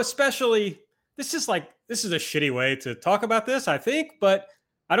 you know, especially this is a shitty way to talk about this, I think, but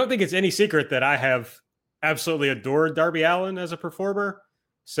I don't think it's any secret that I have absolutely adored Darby Allin as a performer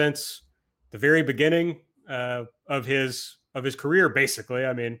since the very beginning of his career, basically.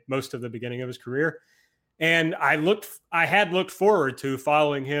 I mean, most of the beginning of his career. And I had looked forward to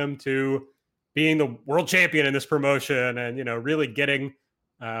following him to being the world champion in this promotion, and, you know, really getting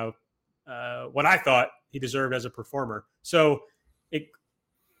what I thought he deserved as a performer. So it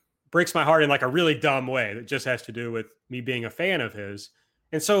breaks my heart in like a really dumb way that just has to do with me being a fan of his.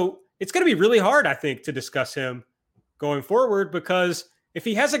 And so it's going to be really hard, I think, to discuss him going forward, because if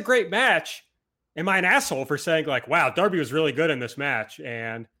he has a great match, am I an asshole for saying like, wow, Darby was really good in this match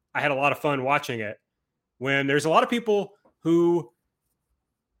and I had a lot of fun watching it, when there's a lot of people who,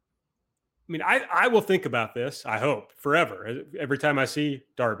 I mean, I will think about this, I hope, forever, every time I see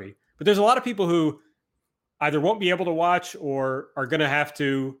Darby. But there's a lot of people who either won't be able to watch or are going to have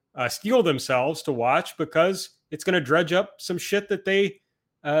to steel themselves to watch, because it's going to dredge up some shit that they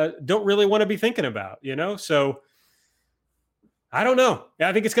don't really want to be thinking about, you know? So I don't know.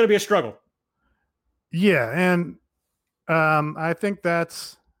 I think it's going to be a struggle. Yeah. And I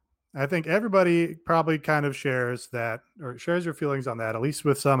think everybody probably kind of shares that, or shares your feelings on that, at least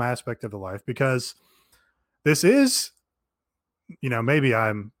with some aspect of the life, because this is, you know, maybe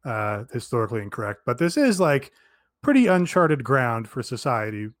I'm historically incorrect, but this is like pretty uncharted ground for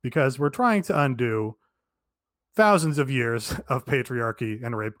society, because we're trying to undo thousands of years of patriarchy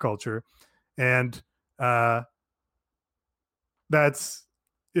and rape culture. And and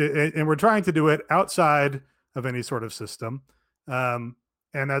we're trying to do it outside of any sort of system. And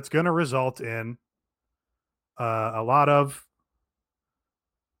that's going to result in a lot of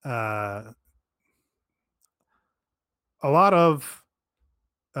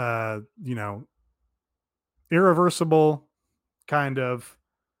you know, irreversible kind of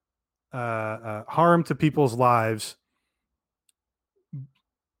harm to people's lives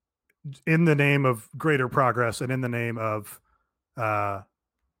in the name of greater progress, and in the name of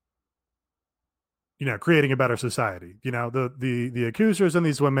you know, creating a better society. You know, the accusers and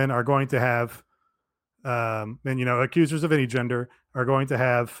these women are going to have and, you know, accusers of any gender are going to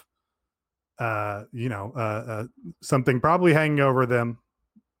have you know, something probably hanging over them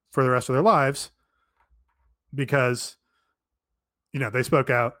for the rest of their lives, because, you know, they spoke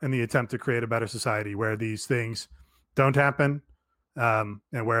out in the attempt to create a better society where these things don't happen, and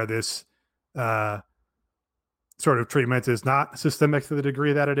where this sort of treatment is not systemic to the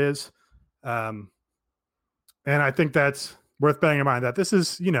degree that it is. And I think that's worth bearing in mind that this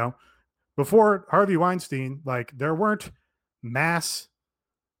is, before Harvey Weinstein, like there weren't mass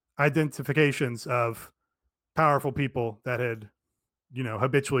identifications of powerful people that had,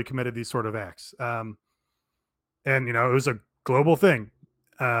 habitually committed these sort of acts. And, it was a global thing.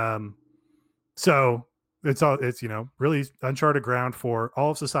 So it's, really uncharted ground for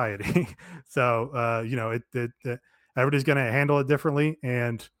all of society. So, everybody's going to handle it differently.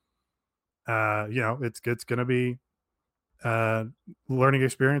 And, it's going to be learning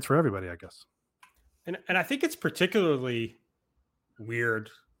experience for everybody, I guess. And I think it's particularly weird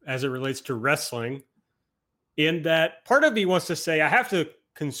as it relates to wrestling, in that part of me wants to say I have to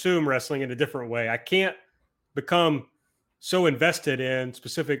consume wrestling in a different way. I can't become so invested in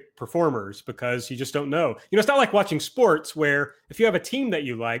specific performers because you just don't know. It's not like watching sports where if you have a team that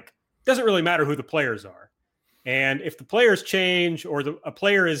you like, it doesn't really matter who the players are. And if the players change or a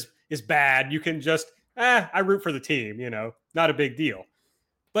player is bad, you can just, I root for the team, not a big deal.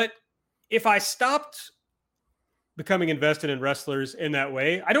 But if I stopped becoming invested in wrestlers in that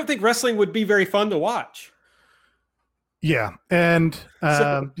way, I don't think wrestling would be very fun to watch. Yeah. And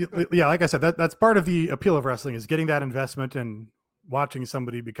like I said, that's part of the appeal of wrestling, is getting that investment and watching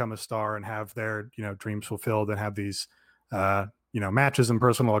somebody become a star and have their, dreams fulfilled and have these, matches and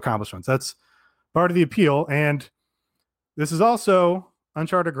personal accomplishments. That's part of the appeal. And this is also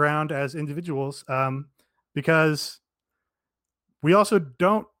uncharted ground as individuals, because we also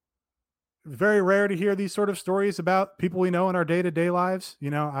don't, very rare to hear these sort of stories about people we know in our day-to-day lives.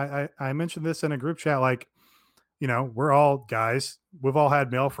 I mentioned this in a group chat, like, we're all guys. We've all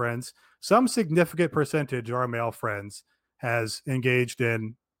had male friends. Some significant percentage of our male friends has engaged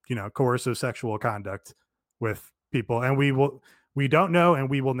in, coercive sexual conduct with people. And we don't know, and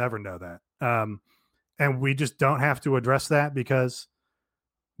we will never know that. And we just don't have to address that because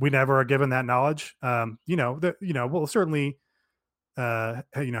we never are given that knowledge. We'll certainly,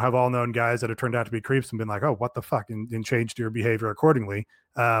 have all known guys that have turned out to be creeps and been like, oh, what the fuck, and changed your behavior accordingly.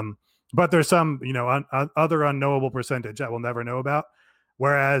 But there's some, other unknowable percentage that we'll never know about.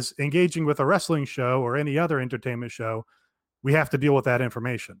 Whereas engaging with a wrestling show or any other entertainment show, we have to deal with that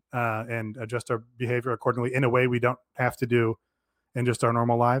information and adjust our behavior accordingly in a way we don't have to do in just our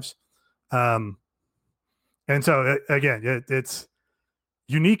normal lives. And so again, it's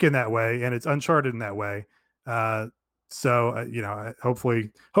unique in that way, and it's uncharted in that way. So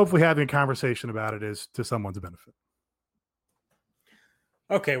hopefully having a conversation about it is to someone's benefit.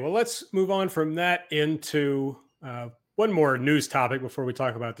 Okay, well, let's move on from that into one more news topic before we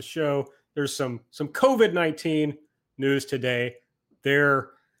talk about the show. There's some COVID-19 news today.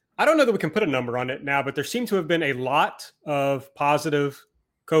 I don't know that we can put a number on it now, but there seem to have been a lot of positive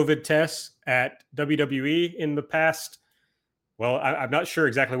COVID tests at WWE in the past. Well, I'm not sure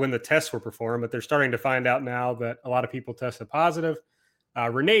exactly when the tests were performed, but they're starting to find out now that a lot of people tested positive.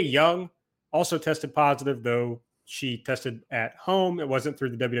 Renee Young also tested positive, though she tested at home. It wasn't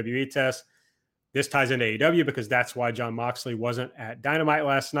through the WWE test. This ties into AEW because that's why Jon Moxley wasn't at Dynamite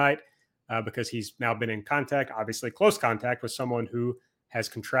last night, because he's now been in contact, obviously close contact, with someone who has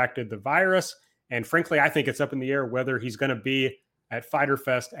contracted the virus. And frankly, I think it's up in the air whether he's going to be at Fyter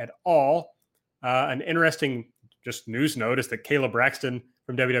Fest at all. An interesting just news note is that Kayla Braxton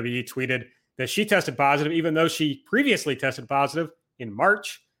from WWE tweeted that she tested positive, even though she previously tested positive in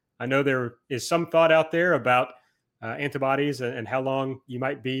March. I know there is some thought out there about antibodies and how long you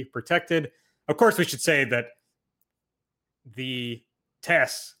might be protected. Of course, we should say that the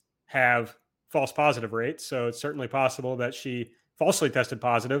tests have false positive rates, so it's certainly possible that she falsely tested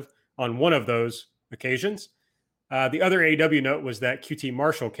positive on one of those occasions. The other AEW note was that QT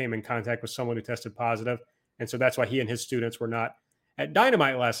Marshall came in contact with someone who tested positive, and so that's why he and his students were not at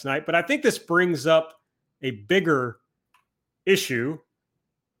Dynamite last night. But I think this brings up a bigger issue,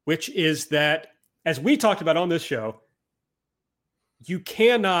 which is that, as we talked about on this show, you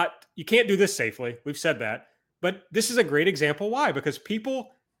can't do this safely. We've said that. But this is a great example why, because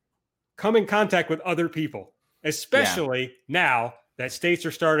people come in contact with other people, especially now that states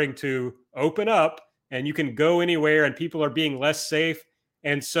are starting to open up and you can go anywhere and people are being less safe.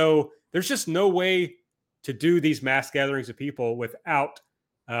 And so there's just no way to do these mass gatherings of people without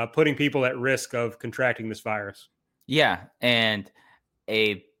putting people at risk of contracting this virus. Yeah. And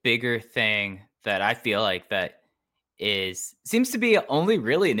a bigger thing that I feel like that seems to be only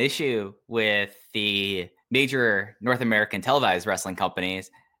really an issue with the major North American televised wrestling companies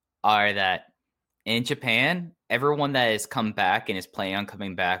are that in Japan, everyone that has come back and is planning on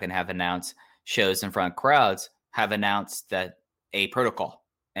coming back and have announced shows in front of crowds have announced that a protocol.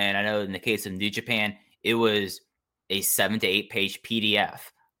 And I know in the case of New Japan, it was a 7 to 8 page PDF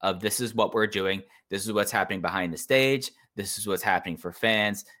of this is what we're doing. This is what's happening behind the stage. This is what's happening for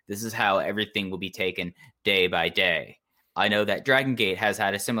fans. This is how everything will be taken day by day. I know that Dragon Gate has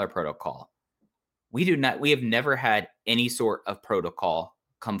had a similar protocol. We have never had any sort of protocol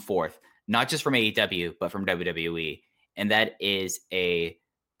come forth, not just from AEW, but from WWE. And that is a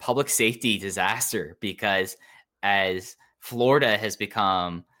public safety disaster, because as Florida has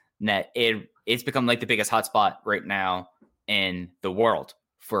become it's become like the biggest hotspot right now in the world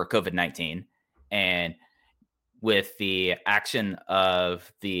for COVID-19. And with the action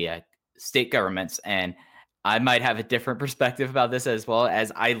of the state governments, and I might have a different perspective about this as well,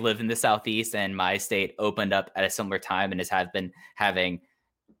 as I live in the Southeast and my state opened up at a similar time and has been having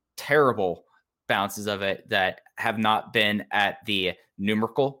terrible bounces of it that have not been at the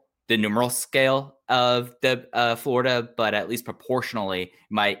numeral scale of the Florida, but at least proportionally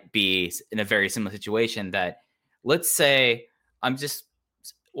might be in a very similar situation. That, let's say,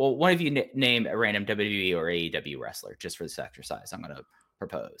 one of you name a random WWE or AEW wrestler just for this exercise. I'm going to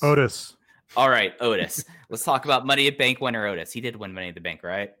propose Otis. All right, Otis. Let's talk about Money in the Bank winner Otis. He did win Money in the Bank,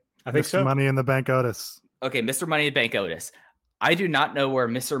 right? I think Mr. so. Money in the Bank Otis. Okay, Mr. Money in the Bank Otis. I do not know where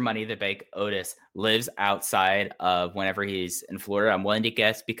Mr. Money in the Bank Otis lives outside of whenever he's in Florida. I'm willing to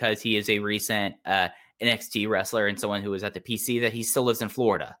guess, because he is a recent NXT wrestler and someone who was at the PC, that he still lives in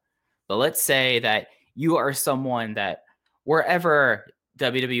Florida. But let's say that you are someone that wherever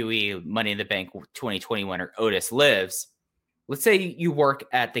WWE Money in the Bank 2020 winner Otis lives, let's say you work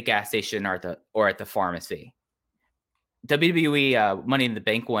at the gas station or at the pharmacy. WWE Money in the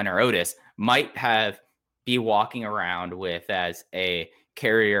Bank winner Otis might be walking around with, as a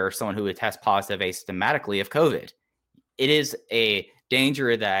carrier, someone who would test positive asymptomatically of COVID. It is a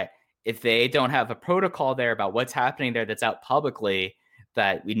danger that if they don't have a protocol there about what's happening there that's out publicly,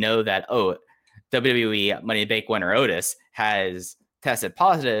 that we know that, WWE Money in the Bank winner Otis has tested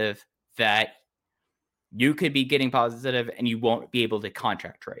positive, that you could be getting positive and you won't be able to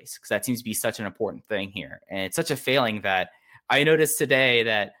contact trace, because that seems to be such an important thing here. And it's such a failing that I noticed today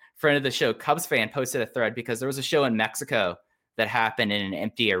that friend of the show, Cubs fan, posted a thread because there was a show in Mexico that happened in an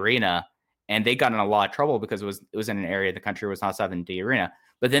empty arena, and they got in a lot of trouble because it was in an area of the country where it was not an empty arena.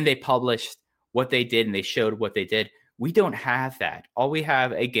 But then they published what they did and they showed what they did. We don't have that. All we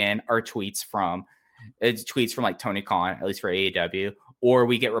have, again, are tweets from like Tony Khan, at least for AEW, or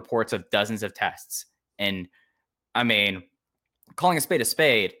we get reports of dozens of tests. And I mean, calling a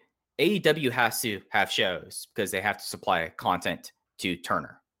spade, AEW has to have shows because they have to supply content to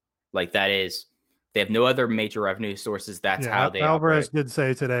Turner. Like, that is, they have no other major revenue sources. That's how they Alvarez operate. did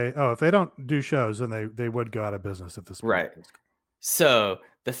say today, if they don't do shows, then they would go out of business at this point. Right. So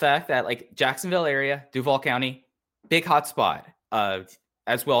the fact that, like, Jacksonville area, Duval County, big hotspot.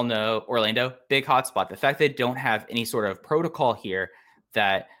 As well know, Orlando, big hotspot. The fact they don't have any sort of protocol here,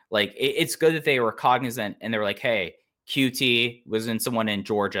 that, like, it's good that they were cognizant and they were like, hey, QT was in someone in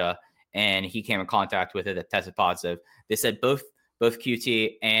Georgia and he came in contact with it that tested positive. They said both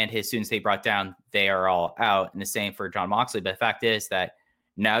QT and his students they brought down, they are all out, and the same for John Moxley. But the fact is that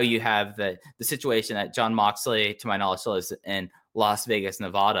now you have the situation that John Moxley, to my knowledge, still is in Las Vegas,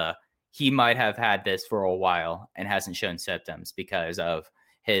 Nevada. He might have had this for a while and hasn't shown symptoms because of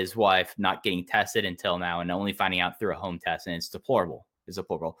his wife not getting tested until now and only finding out through a home test. And it's deplorable. It's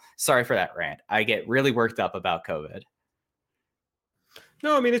deplorable. Sorry for that rant. I get really worked up about COVID.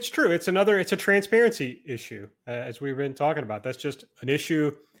 No, I mean, it's true. It's a transparency issue, as we've been talking about. That's just an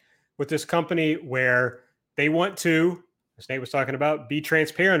issue with this company where they want to, as Nate was talking about, be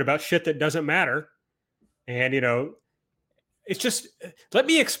transparent about shit that doesn't matter. And, it's just, let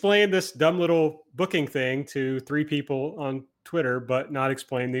me explain this dumb little booking thing to 3 people on Twitter, but not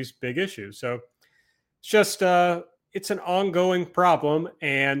explain these big issues. So it's just, it's an ongoing problem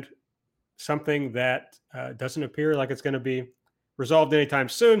and something that doesn't appear like it's going to be resolved anytime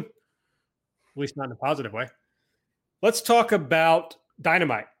soon, at least not in a positive way. Let's talk about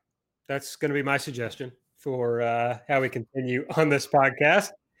Dynamite. That's going to be my suggestion for how we continue on this podcast.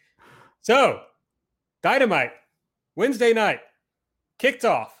 So, Dynamite, Wednesday night, kicked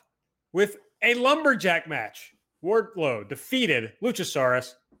off with a lumberjack match. Wardlow defeated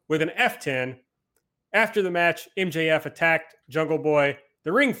Luchasaurus with an F10. After the match, MJF attacked Jungle Boy.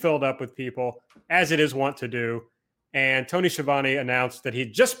 The ring filled up with people, as it is wont to do. And Tony Schiavone announced that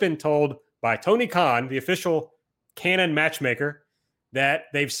he'd just been told by Tony Khan, the official canon matchmaker, that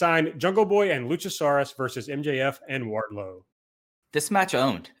they've signed Jungle Boy and Luchasaurus versus MJF and Wardlow. This match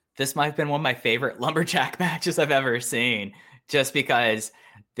owned. This might have been one of my favorite lumberjack matches I've ever seen, just because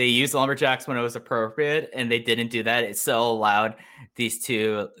they used lumberjacks when it was appropriate and they didn't do that. It still allowed these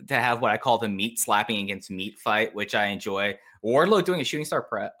two to have what I call the meat slapping against meat fight, which I enjoy, Wardlow doing a shooting star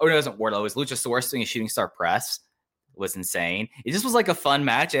press. Oh, no, it wasn't Wardlow. It was Luchasaurus doing a shooting star press. Was insane. It just was like a fun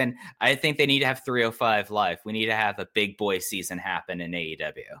match, and I think they need to have 305 live. We need to have a big boy season happen in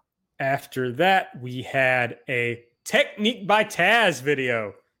AEW. After that, we had a Technique by Taz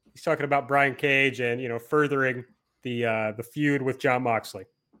video. He's talking about Brian Cage and furthering the feud with Jon Moxley.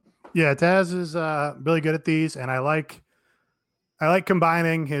 Yeah, Taz is really good at these, and I like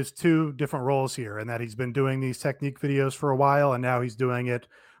combining his two different roles here, and that he's been doing these technique videos for a while, and now he's doing it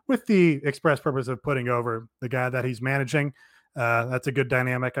with the express purpose of putting over the guy that he's managing. That's a good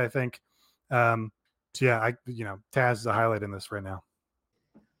dynamic, I think. So yeah, Taz is a highlight in this right now.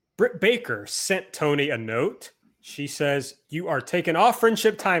 Britt Baker sent Tony a note. She says, "You are taking off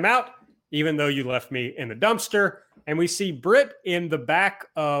friendship timeout, even though you left me in the dumpster." And we see Britt in the back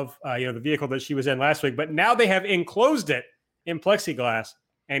of the vehicle that she was in last week, but now they have enclosed it in plexiglass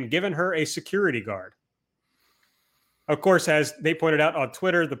and given her a security guard. Of course, as they pointed out on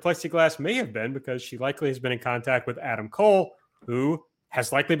Twitter, the plexiglass may have been because she likely has been in contact with Adam Cole, who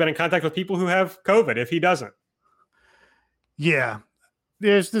has likely been in contact with people who have COVID if he doesn't. Yeah.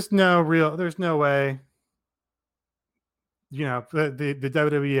 There's no way. The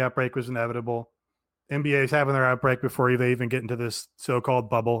WWE outbreak was inevitable. NBA is having their outbreak before they even get into this so-called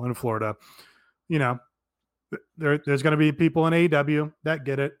bubble in Florida. There's going to be people in AEW that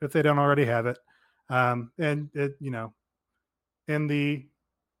get it if they don't already have it. In the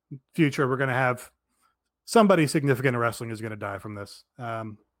future, we're going to have somebody significant in wrestling is going to die from this.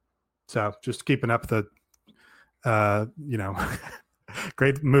 So just keeping up the,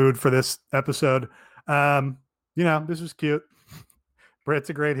 great mood for this episode. This was cute. Britt's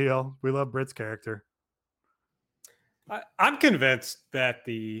a great heel. We love Britt's character. I'm convinced that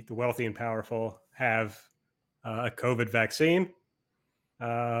the wealthy and powerful have a COVID vaccine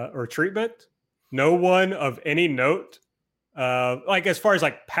or treatment. No one of any note, as far as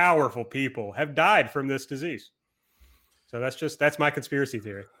powerful people, have died from this disease. So that's my conspiracy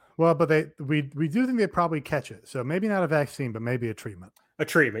theory. Well, but we do think they probably catch it. So maybe not a vaccine, but maybe a treatment. A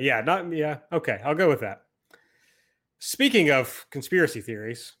treatment, yeah, okay, I'll go with that. Speaking of conspiracy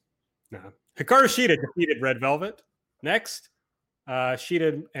theories, Hikaru Shida defeated Red Velvet. Next,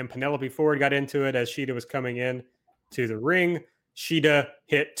 Shida and Penelope Ford got into it as Shida was coming in to the ring. Shida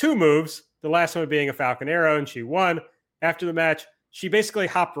hit two moves, the last one being a Falcon Arrow, and she won. After the match, she basically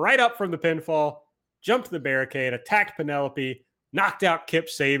hopped right up from the pinfall, jumped the barricade, attacked Penelope, knocked out Kip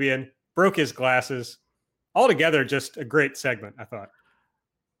Sabian, broke his glasses. Altogether, just a great segment, I thought.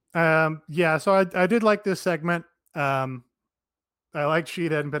 So I did like this segment. I liked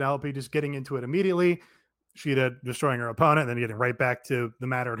Shida and Penelope just getting into it immediately. Shida destroying her opponent and then getting right back to the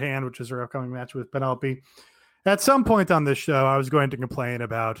matter at hand, which is her upcoming match with Penelope. At some point on this show, I was going to complain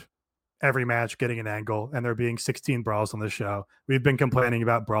about every match getting an angle and there being 16 brawls on the show. We've been complaining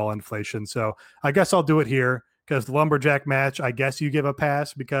about brawl inflation. So I guess I'll do it here because the lumberjack match, I guess you give a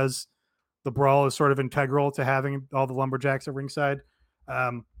pass because the brawl is sort of integral to having all the lumberjacks at ringside.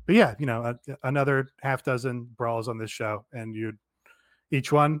 But yeah, another half dozen brawls on this show and each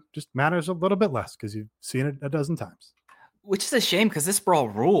one just matters a little bit less because you've seen it a dozen times. Which is a shame because this brawl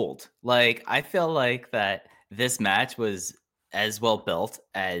ruled. I feel like that this match was as well built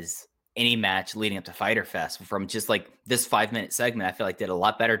as any match leading up to Fyter Fest. From just this 5-minute segment, I feel like did a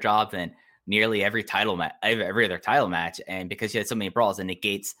lot better job than nearly every every other title match. And because you had so many brawls, it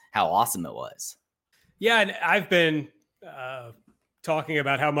negates how awesome it was. Yeah, and I've been talking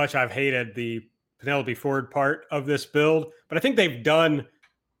about how much I've hated the Penelope Ford part of this build, but I think they've done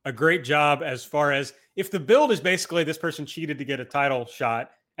a great job as far as if the build is basically this person cheated to get a title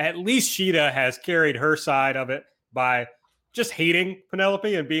shot, at least Shida has carried her side of it by just hating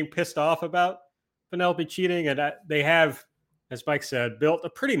Penelope and being pissed off about Penelope cheating. And they have, as Mike said, built a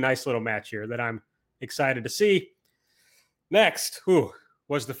pretty nice little match here that I'm excited to see. Next,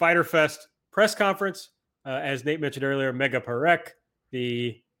 was the Fyter Fest press conference. As Nate mentioned earlier, Mega Parek,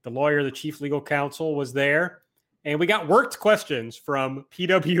 the lawyer, the chief legal counsel, was there. And we got worked questions from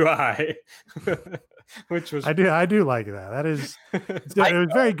PWI, which was... I do like that. That is... it was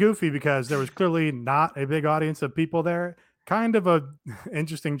very goofy because there was clearly not a big audience of people there. Kind of a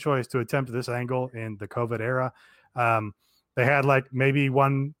interesting choice to attempt this angle in the COVID era. They had maybe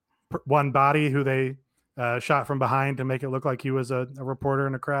one body who they shot from behind to make it look like he was a reporter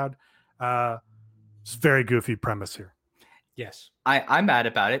in a crowd. It's a very goofy premise here. Yes. I'm mad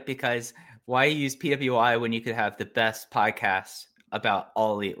about it because why use PWI when you could have the best podcast about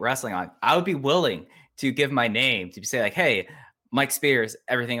all elite wrestling on? I would be willing to give my name to say hey, Mike Spears,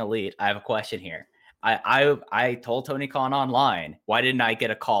 Everything Elite. I have a question here. I told Tony Khan online, why didn't I get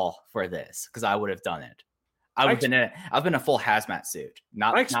a call for this? Because I would have done it. I've been a full hazmat suit.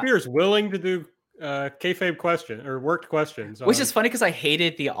 Mike Spears willing to do kayfabe question or worked questions, which is funny because I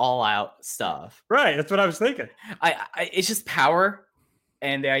hated the all out stuff. Right, that's what I was thinking. It's just power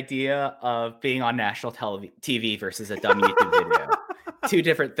and the idea of being on national TV versus a dumb YouTube video. Two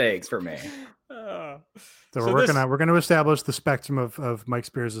different things for me. So we're going to establish the spectrum of Mike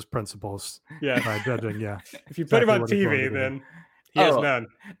Spears' principles. Yeah, by judging. Yeah, if you put him on TV, then he has none.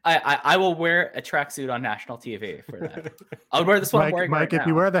 I will wear a tracksuit on national TV for that. I'll wear this one. Mike, if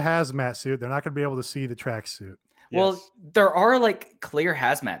you wear the hazmat suit, they're not going to be able to see the tracksuit. Well, yes. There are like clear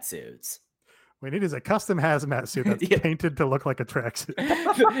hazmat suits. We need is a custom hazmat suit that's painted to look like a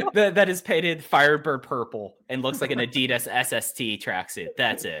tracksuit. that is painted Firebird purple and looks like an Adidas SST tracksuit.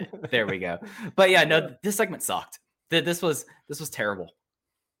 That's it. There we go. But yeah, no, this segment sucked. This was terrible.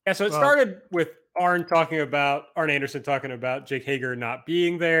 Yeah, so it started with Arn Anderson talking about Jake Hager not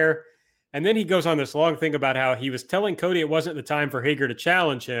being there. And then he goes on this long thing about how he was telling Cody it wasn't the time for Hager to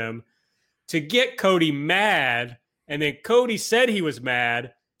challenge him to get Cody mad. And then Cody said he was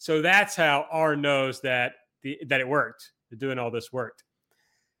mad. So that's how Arn knows that it worked. Doing all this worked.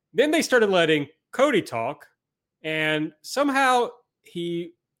 Then they started letting Cody talk. And somehow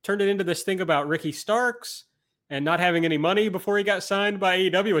he turned it into this thing about Ricky Starks and not having any money before he got signed by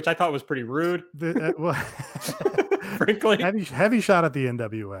AEW, which I thought was pretty rude. Frankly. Heavy shot at the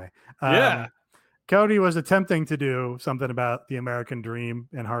NWA. Yeah. Cody was attempting to do something about the American dream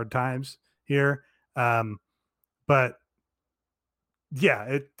and hard times here. But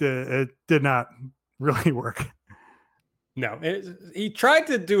yeah, it did not really work. No, he tried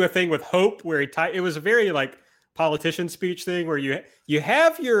to do a thing with Hope where it was a very like politician speech thing where you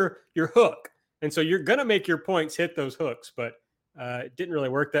have your hook. And so you're going to make your points hit those hooks, but it didn't really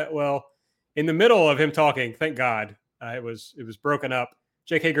work that well. In the middle of him talking, thank God, it was broken up.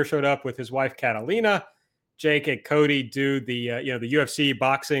 Jake Hager showed up with his wife, Catalina. Jake and Cody do the UFC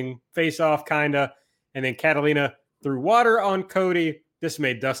boxing face-off kind of. And then Catalina threw water on Cody. This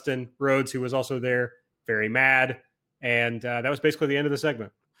made Dustin Rhodes, who was also there, very mad. And that was basically the end of the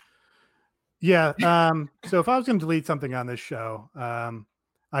segment. Yeah. So if I was going to delete something on this show,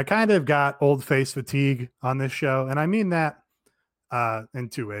 I kind of got old face fatigue on this show. And I mean that in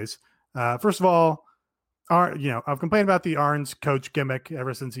two ways. First of all, I've complained about the Arn's coach gimmick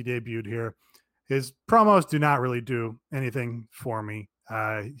ever since he debuted here. His promos do not really do anything for me.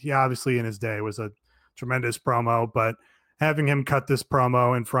 He obviously in his day was a tremendous promo, but having him cut this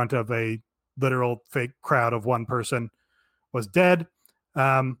promo in front of a literal fake crowd of one person was dead.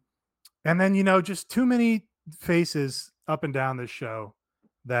 And then, just too many faces up and down this show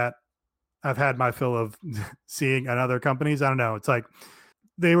that I've had my fill of seeing on other companies. I don't know. It's like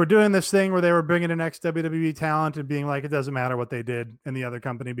they were doing this thing where they were bringing in ex-WWE talent and being like, it doesn't matter what they did in the other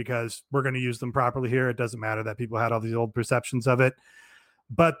company because we're going to use them properly here. It doesn't matter that people had all these old perceptions of it.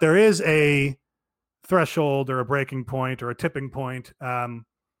 But there is a threshold or a breaking point or a tipping point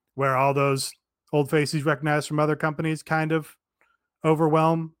where all those old faces recognized from other companies kind of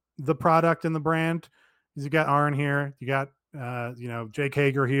overwhelm the product and the brand. You got Arn here, you got Jake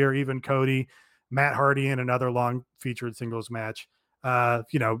Hager here, even Cody, Matt Hardy in another long featured singles match,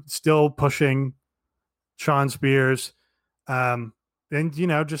 still pushing Sean Spears. And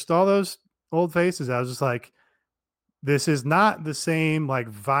just all those old faces. I was just like, this is not the same like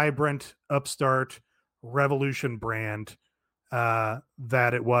vibrant upstart Revolution brand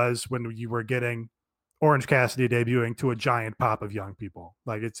that it was when you were getting Orange Cassidy debuting to a giant pop of young people.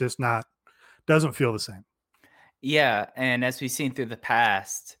 Like it's just doesn't feel the same. Yeah, and as we've seen through the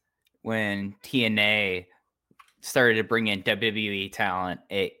past, when TNA started to bring in WWE talent,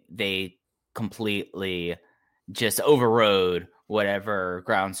 they completely just overrode whatever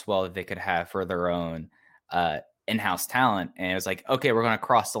groundswell that they could have for their own in-house talent. And it was like, okay, we're going to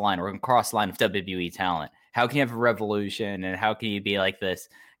cross the line. We're going to cross the line of WWE talent. How can you have a revolution? And how can you be like this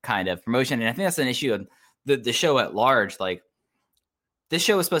kind of promotion? And I think that's an issue of the show at large. Like this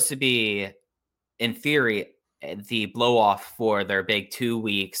show is supposed to be, in theory, the blow off for their big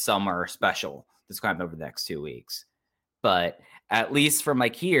 2-week summer special that's going to happen over the next 2 weeks. But at least from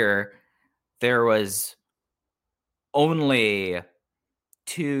like here, there were only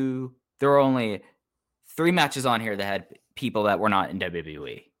 3 matches on here that had people that were not in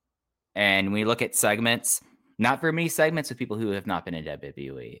WWE. And we look at segments, not very many segments with people who have not been in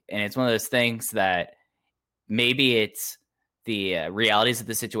WWE. And it's one of those things that maybe it's the realities of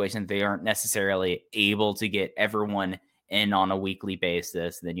the situation. They aren't necessarily able to get everyone in on a weekly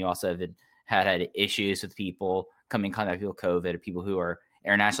basis. And then you also have had issues with people coming in contact with COVID, or people who are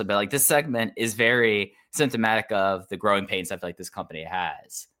international. But like this segment is very symptomatic of the growing pains I feel like this company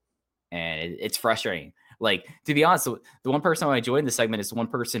has. And it's frustrating. Like, to be honest, the one person I joined the segment is the one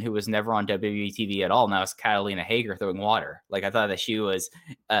person who was never on WWE TV at all. Now it's Catalina Hager throwing water. Like, I thought that she was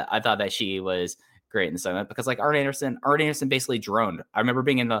great in the segment because like Arn Anderson basically droned. I remember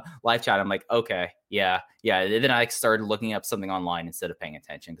being in the live chat. I'm like, okay, yeah. And then I started looking up something online instead of paying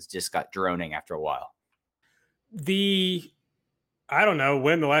attention because it just got droning after a while. I don't know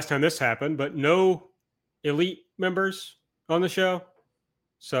when the last time this happened, but no elite members on the show.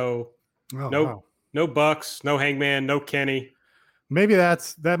 So no Bucks, no Hangman, no Kenny. Maybe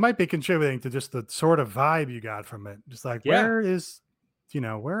that might be contributing to just the sort of vibe you got from it. Just like, where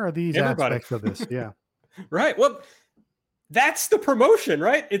are these aspects of this? Yeah. Right. Well, that's the promotion,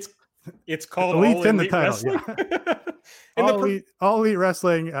 right? It's called Elite in the title. Yeah. All Elite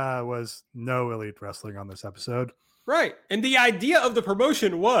Wrestling was no Elite Wrestling on this episode. Right. And the idea of the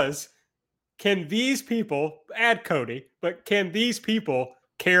promotion was, can these people, add Cody, but can these people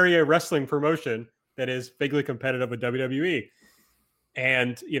carry a wrestling promotion that is vaguely competitive with WWE?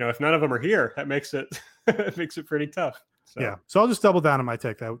 And, if none of them are here, that makes it pretty tough. So. Yeah. So I'll just double down on my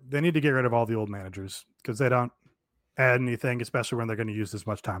take that they need to get rid of all the old managers because they don't add anything, especially when they're going to use this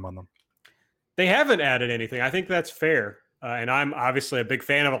much time on them. They haven't added anything. I think that's fair. And I'm obviously a big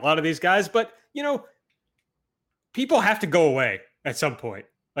fan of a lot of these guys, but, people have to go away at some point.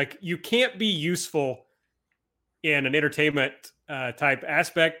 Like, you can't be useful in an entertainment type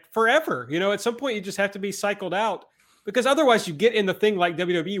aspect forever. At some point you just have to be cycled out because otherwise you get in the thing like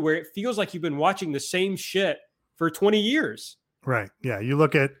WWE where it feels like you've been watching the same shit for 20 years. Right. Yeah. You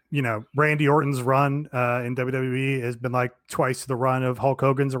look at, Randy Orton's run in WWE has been like twice the run of Hulk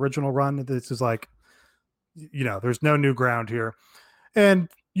Hogan's original run. This is like, there's no new ground here. And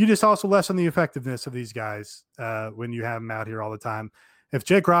you just also lessen the effectiveness of these guys when you have them out here all the time. If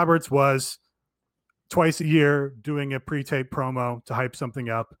Jake Roberts was twice a year doing a pre-tape promo to hype something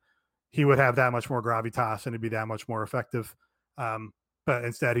up, he would have that much more gravitas and it'd be that much more effective. But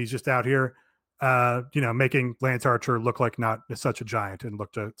instead, he's just out here, making Lance Archer look like not such a giant and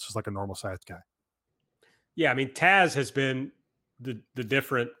look just like a normal sized guy. Yeah, I mean, Taz has been the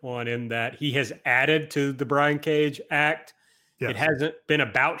different one in that he has added to the Brian Cage act. Yes. It hasn't been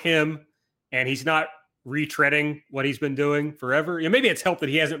about him, and he's not retreading what he's been doing forever. Maybe it's helped that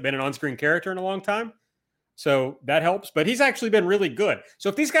he hasn't been an on-screen character in a long time, so that helps. But he's actually been really good. So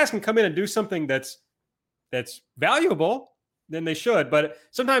if these guys can come in and do something that's valuable, then they should. But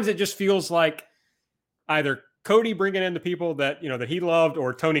sometimes it just feels like either Cody bringing in the people that that he loved,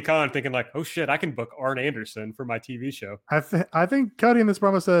 or Tony Khan thinking like, "Oh shit, I can book Arn Anderson for my TV show." I think Cody in this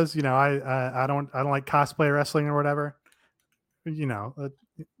promo says, I don't like cosplay wrestling or whatever.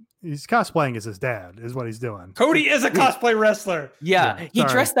 He's cosplaying as his dad is what he's doing. Cody is a cosplay wrestler. Yeah, he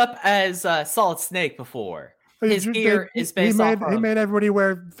dressed up as Solid Snake before. His gear is based off he made everybody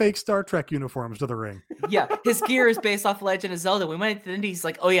wear fake Star Trek uniforms to the ring. Yeah, his gear is based off Legend of Zelda. We went into the Indies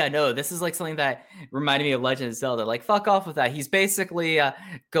like, oh yeah, no, this is like something that reminded me of Legend of Zelda. Like, fuck off with that. He's basically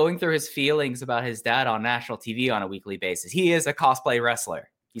going through his feelings about his dad on national TV on a weekly basis. He is a cosplay wrestler.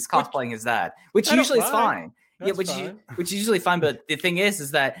 He's cosplaying his dad, which usually is fine. That's which is usually fine. But the thing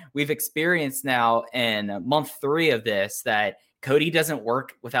is that we've experienced now in month 3 of this that Cody doesn't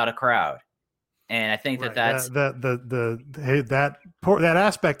work without a crowd. And I think that's that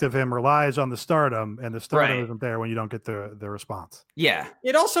aspect of him relies on the stardom, and the stardom isn't there when you don't get the response. Yeah.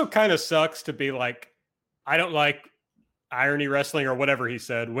 It also kind of sucks to be like, I don't like irony wrestling or whatever he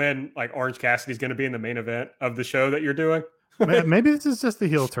said when like Orange Cassidy's going to be in the main event of the show that you're doing. Maybe this is just the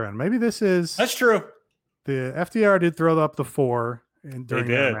heel turn. Maybe that's true. The FTR did throw up the 4 during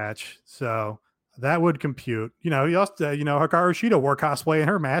their match, so that would compute. He also, Hikaru Shida wore cosplay in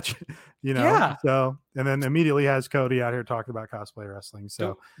her match. Yeah. So and then immediately has Cody out here talking about cosplay wrestling.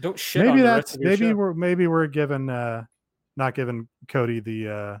 So don't shit. Maybe we're given not giving Cody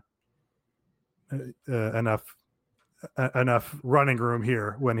the enough running room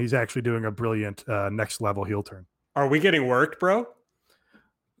here when he's actually doing a brilliant next level heel turn. Are we getting worked, bro?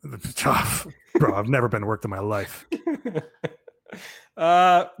 Bro, I've never been worked in my life.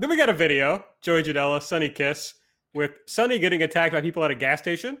 Then we got a video, Joey Janela, Sonny Kiss, with Sonny getting attacked by people at a gas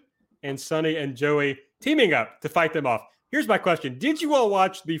station and Sonny and Joey teaming up to fight them off. Here's my question. Did you all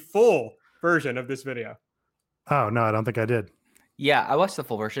watch the full version of this video? Oh, no, I don't think I did. Yeah, I watched the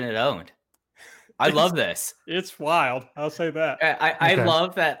full version. It owned. I love this. It's wild. I'll say that. I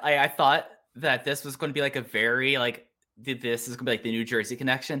love that. I thought that this was going to be like a very this is going to be like the New Jersey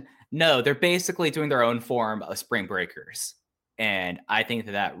connection. No, they're basically doing their own form of Spring Breakers. And I think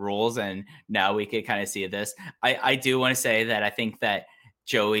that rules. And now we could kind of see this. I do want to say that I think that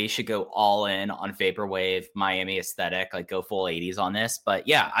Joey should go all in on vaporwave Miami aesthetic, like go full 80s on this. But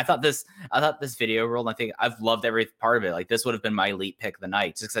yeah, I thought this video ruled. I think I've loved every part of it. Like this would have been my elite pick of the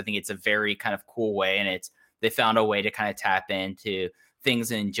night, just because I think it's a very kind of cool way, and they found a way to kind of tap into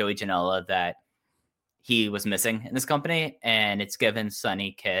things in Joey Janela that he was missing in this company, and it's given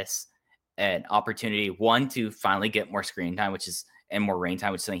Sonny Kiss an opportunity, one, to finally get more screen time, and more rain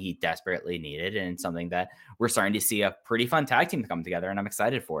time, which is something he desperately needed, and something that we're starting to see a pretty fun tag team come together, and I'm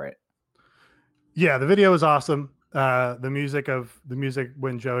excited for it. Yeah, the video was awesome. The music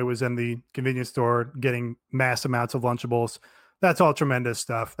when Joey was in the convenience store getting mass amounts of Lunchables, that's all tremendous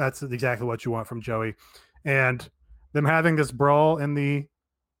stuff. That's exactly what you want from Joey. And them having this brawl in the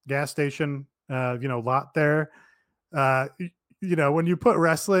gas station, lot there, when you put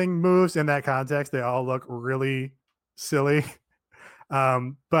wrestling moves in that context, they all look really silly.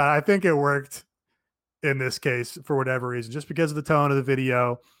 But I think it worked in this case for whatever reason, just because of the tone of the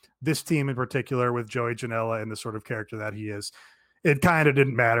video, this team in particular with Joey Janela and the sort of character that he is, it kind of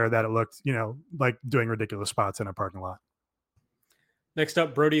didn't matter that it looked, like doing ridiculous spots in a parking lot. Next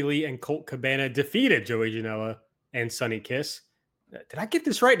up, Brody Lee and Colt Cabana defeated Joey Janela and Sonny Kiss. Did I get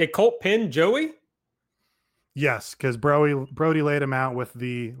this right? Did Colt pin Joey? Yes, because Brody laid him out with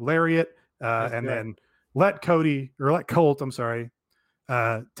the lariat, then let Colt,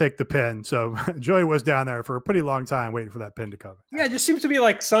 take the pin. So Joey was down there for a pretty long time waiting for that pin to come. Yeah, it just seems to be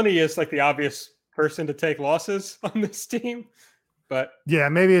like Sonny is like the obvious person to take losses on this team. But yeah,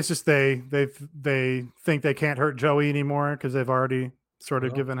 maybe it's just they think they can't hurt Joey anymore because they've already sort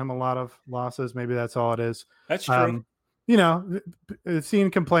of given him a lot of losses. Maybe that's all it is. That's true. I've seen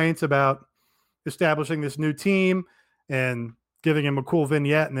complaints about establishing this new team and giving him a cool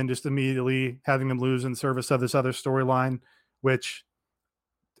vignette and then just immediately having them lose in service of this other storyline, which,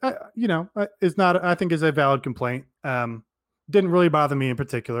 is not, I think is a valid complaint. Didn't really bother me in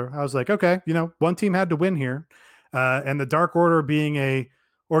particular. I was like, okay, one team had to win here. And the Dark Order being a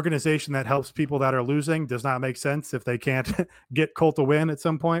organization that helps people that are losing does not make sense if they can't get Colt to win at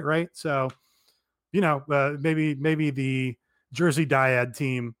some point. Right. So, maybe the Jersey Dyad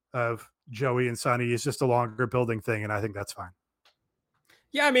team of Joey and Sonny is just a longer building thing. And I think that's fine.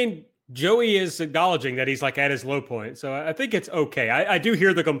 Yeah. I mean, Joey is acknowledging that he's like at his low point. So I think it's okay. I do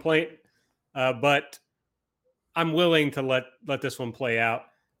hear the complaint, but I'm willing to let this one play out.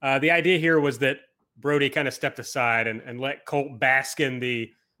 The idea here was that Brody kind of stepped aside and let Colt bask in the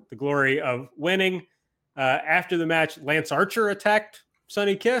glory of winning. After the match, Lance Archer attacked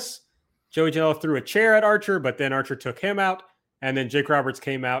Sonny Kiss. Joey Janela threw a chair at Archer, but then Archer took him out. And then Jake Roberts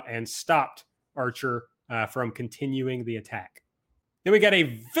came out and stopped Archer from continuing the attack. Then we got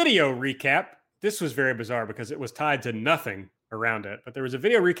a video recap. This was very bizarre because it was tied to nothing around it. But there was a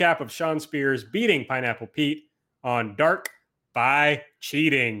video recap of Shawn Spears beating Pineapple Pete on Dark by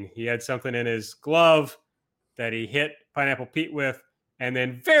cheating. He had something in his glove that he hit Pineapple Pete with, and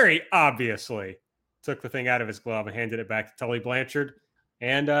then very obviously took the thing out of his glove and handed it back to Tully Blanchard.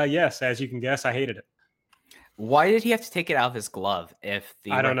 And yes, as you can guess, I hated it. Why did he have to take it out of his glove if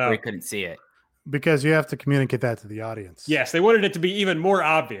the referee couldn't see it? Because you have to communicate that to the audience. Yes, they wanted it to be even more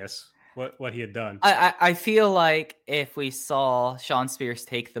obvious what he had done. I feel like if we saw Shawn Spears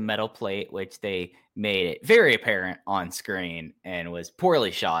take the metal plate, which they made it very apparent on screen and was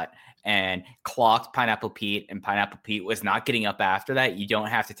poorly shot, and clocked Pineapple Pete, and Pineapple Pete was not getting up after that, you don't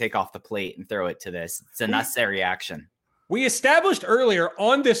have to take off the plate and throw it to this. It's a necessary action. We established earlier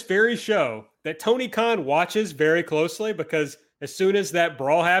on this very show that Tony Khan watches very closely because as soon as that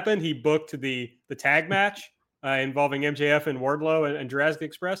brawl happened, he booked the tag match involving MJF and Wardlow and Jurassic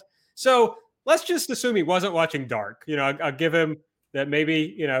Express. So let's just assume he wasn't watching Dark. I'll give him that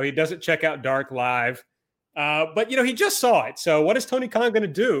maybe, he doesn't check out Dark live. But, he just saw it. So what is Tony Khan going to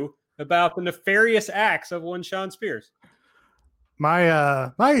do about the nefarious acts of one Shawn Spears?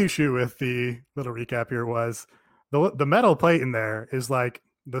 My issue with the little recap here was the metal plate in there is like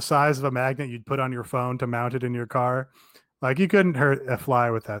the size of a magnet you'd put on your phone to mount it in your car. Like you couldn't hurt a fly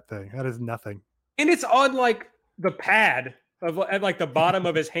with that thing. That is nothing. And it's on like the pad at like the bottom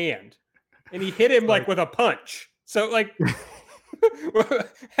of his hand. And he hit him like with a punch. So like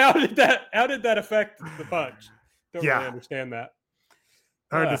how did that affect the punch? Don't really understand that.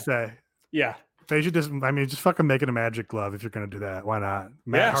 Hard to say. Yeah. They should just fucking make it a magic glove if you're going to do that. Why not?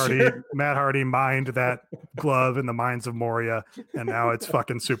 Matt Hardy mined that glove in the mines of Moria, and now it's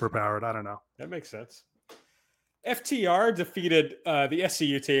fucking super powered. I don't know. That makes sense. FTR defeated the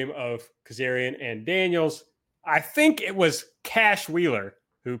SCU team of Kazarian and Daniels. I think it was Cash Wheeler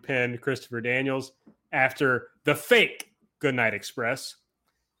who pinned Christopher Daniels after the fake Goodnight Express.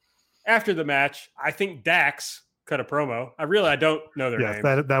 After the match, I think Dax cut a promo. I don't know their Yes,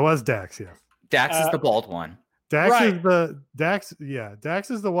 names. that was Dax. Yes, Dax is the bald one. Dax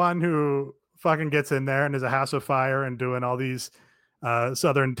is the one who fucking gets in there and is a house of fire and doing all these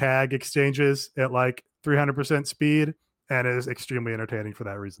Southern tag exchanges at like 300% speed and is extremely entertaining for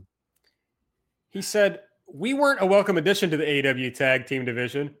that reason. He said, "We weren't a welcome addition to the AEW tag team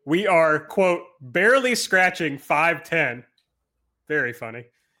division. We are, quote, barely scratching 5'10". Very funny.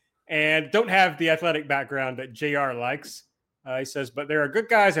 And don't have the athletic background that JR likes. He says, but there are good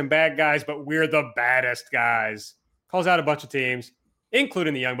guys and bad guys, but we're the baddest guys. Calls out a bunch of teams,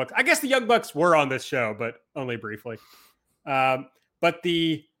 including the Young Bucks. I guess the Young Bucks were on this show, but only briefly. But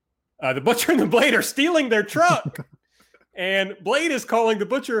the Butcher and the Blade are stealing their truck. And Blade is calling the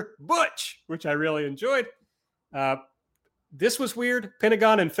Butcher Butch, which I really enjoyed. This was weird.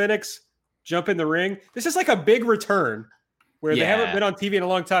 Pentagon and Phoenix jump in the ring. This is like a big return where they haven't been on TV in a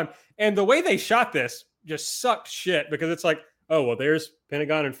long time. And the way they shot this just sucked shit because it's like, oh, well, there's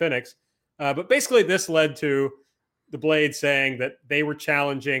Pentagon and Phoenix. But basically this led to the Blade saying that they were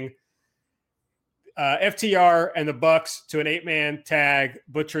challenging FTR and the Bucks to an 8-man tag.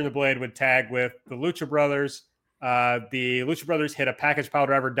 Butcher and the Blade would tag with the Lucha Brothers. The Lucha Brothers hit a package pile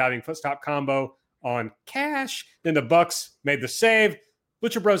driver diving footstop combo on Cash. Then the Bucks made the save.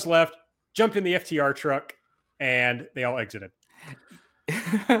 Lucha Bros left, jumped in the FTR truck, and they all exited.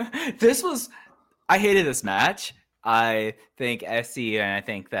 I hated this match. I think SCU, and I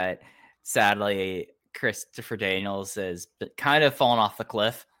think that sadly Christopher Daniels is kind of fallen off the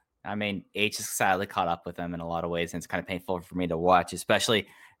cliff. I mean, H has sadly caught up with him in a lot of ways, and it's kind of painful for me to watch, especially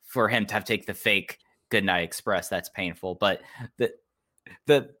for him to have to take the fake Goodnight Express. That's painful. But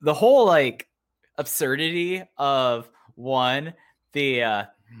the whole like absurdity of one, the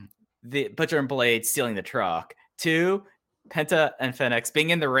Butcher and Blade stealing the truck, two, Penta and Phoenix being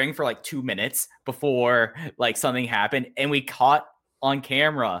in the ring for like 2 minutes before like something happened, and we caught on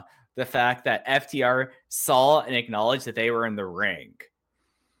camera the fact that FTR saw and acknowledged that they were in the ring,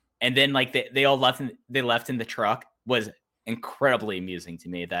 and then like they all left in the truck was incredibly amusing to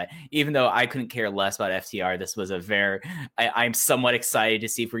me. That even though I couldn't care less about FTR, this was I'm somewhat excited to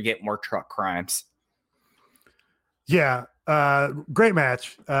see if we get more truck crimes. Yeah, great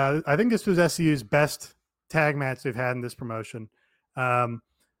match. I think this was SCU's best tag match they've had in this promotion. A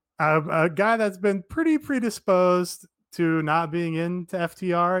guy that's been pretty predisposed to not being into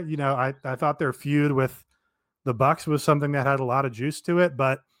FTR. You know, I thought their feud with the Bucks was something that had a lot of juice to it,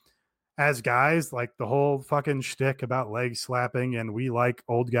 but as guys, like the whole fucking shtick about leg slapping and we like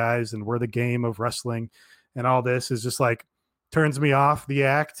old guys and we're the game of wrestling and all this is just like turns me off the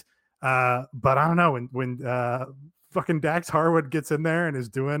act. But I don't know, when fucking Dax Harwood gets in there and is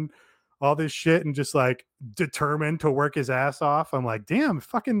doing all this shit and just like determined to work his ass off, I'm like, damn,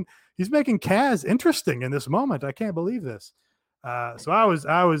 fucking, he's making Kaz interesting in this moment. I can't believe this. So I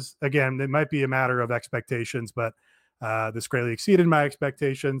was again, it might be a matter of expectations, but this greatly exceeded my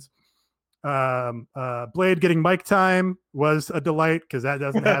expectations. Blade getting mic time was a delight because that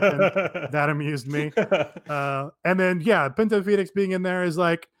doesn't happen. That amused me. And then Penta and Phoenix being in there is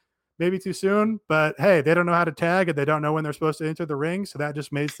like maybe too soon, but hey, they don't know how to tag and they don't know when they're supposed to enter the ring, so that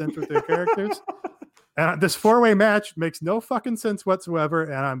just made sense with their characters. And this 4-way match makes no fucking sense whatsoever,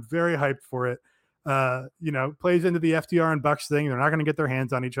 and I'm very hyped for it. Plays into the FTR and Bucks thing. They're not going to get their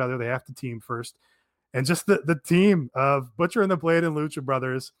hands on each other. They have to team first. And just the team of Butcher and the Blade and Lucha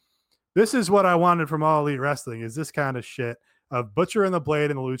Brothers. This is what I wanted from All Elite Wrestling, is this kind of shit of Butcher and the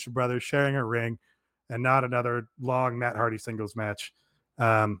Blade and the Lucha Brothers sharing a ring and not another long Matt Hardy singles match.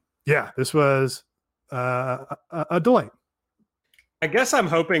 This was a delight. I guess I'm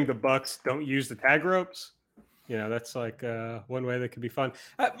hoping the Bucks don't use the tag ropes. You know, that's like one way that could be fun.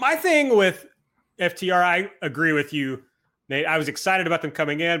 My thing with FTR, I agree with you, Nate. I was excited about them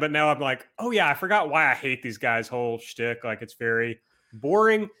coming in, but now I'm like, oh yeah, I forgot why I hate these guys' whole shtick. Like, it's very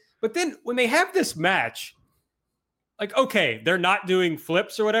boring. But then when they have this match, like, okay, they're not doing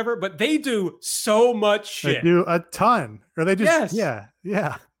flips or whatever, but they do so much shit. They do a ton. Or they just, yes.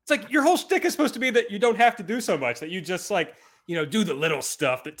 Yeah. It's like your whole shtick is supposed to be that you don't have to do so much, that you just like, do the little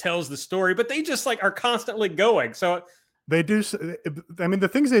stuff that tells the story, but they just like are constantly going. So they do. I mean, the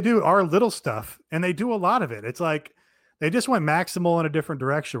things they do are little stuff and they do a lot of it. It's like they just went maximal in a different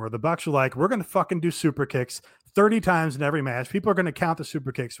direction where the Bucks are like, we're going to fucking do super kicks 30 times in every match. People are going to count the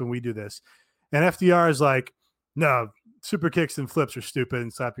super kicks when we do this. And FDR is like, no, super kicks and flips are stupid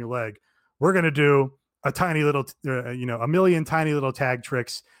and slapping your leg. We're going to do a tiny little, a million tiny little tag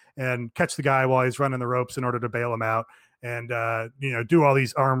tricks and catch the guy while he's running the ropes in order to bail him out. And, do all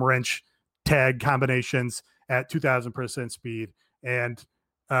these arm wrench tag combinations at 2000% speed. And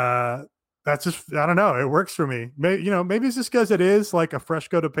that's just, I don't know. It works for me. Maybe, maybe it's just because it is like a fresh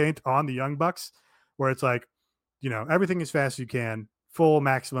coat of paint on the Young Bucks, where it's like, everything as fast as you can, full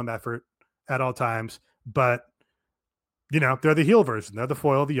maximum effort at all times. But, they're the heel version. They're the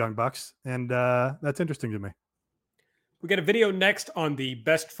foil of the Young Bucks. And that's interesting to me. We got a video next on the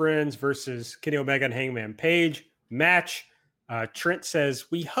Best Friends versus Kenny Omega and Hangman Page match. Trent says,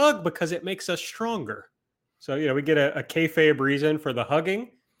 we hug because it makes us stronger. So, we get a kayfabe reason for the hugging,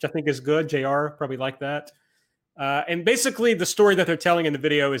 which I think is good. JR probably like that. And basically the story that they're telling in the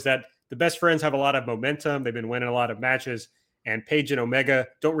video is that the Best Friends have a lot of momentum. They've been winning a lot of matches, and Page and Omega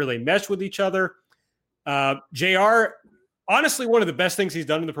don't really mesh with each other. JR, honestly, one of the best things he's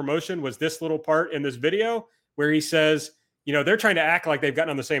done in the promotion was this little part in this video where he says, they're trying to act like they've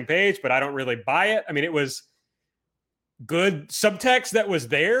gotten on the same page, but I don't really buy it. I mean, it was good subtext that was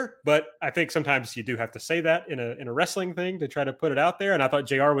there, but I think sometimes you do have to say that in a wrestling thing to try to put it out there. And I thought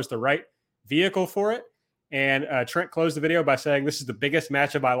JR was the right vehicle for it. And Trent closed the video by saying, this is the biggest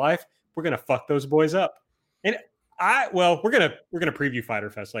match of my life. We're going to fuck those boys up. And we're going to preview Fyter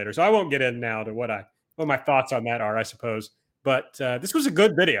Fest later. So I won't get in now to what my thoughts on that are, I suppose. But this was a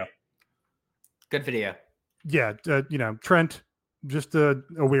good video. Good video. Yeah. Trent, just a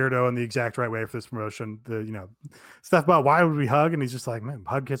weirdo in the exact right way for this promotion. The, stuff about why would we hug? And he's just like, man,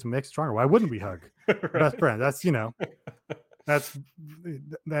 hug gets makes stronger. Why wouldn't we hug? Right. Best friend. That's,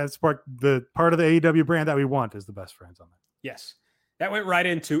 that's part of the AEW brand that we want is the best friends on that. Yes. That went right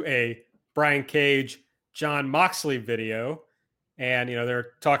into a Brian Cage, Jon Moxley video. And,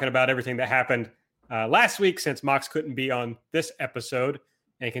 they're talking about everything that happened last week since Mox couldn't be on this episode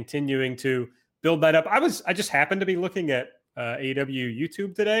and continuing to build that up. I just happened to be looking at AEW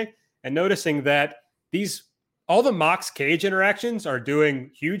YouTube today and noticing that all the Mox Cage interactions are doing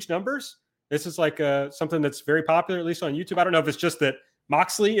huge numbers. This is like something that's very popular, at least on YouTube. I don't know if it's just that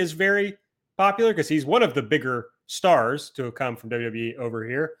Moxley is very popular because he's one of the bigger stars to have come from WWE over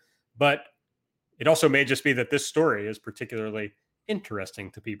here. But it also may just be that this story is particularly interesting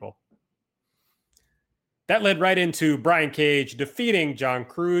to people. That led right into Brian Cage defeating John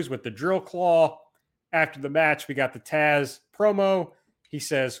Cruz with the drill claw. After the match, we got the Taz promo. He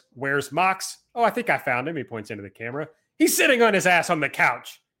says, where's Mox? Oh, I think I found him. He points into the camera. He's sitting on his ass on the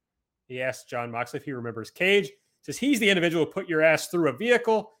couch. He asks Jon Moxley if he remembers Cage. Says he's the individual who put your ass through a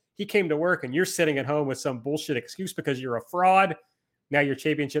vehicle. He came to work and you're sitting at home with some bullshit excuse because you're a fraud. Now your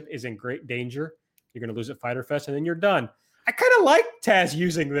championship is in great danger. You're going to lose at Fyter Fest and then you're done. I kind of like Taz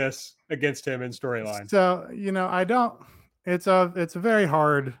using this against him in storyline. So, I don't, it's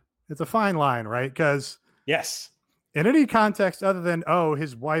a fine line, right? Because yes, in any context other than,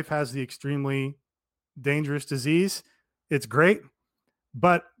 his wife has the extremely dangerous disease, it's great.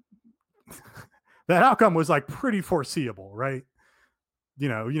 But that outcome was like pretty foreseeable, right?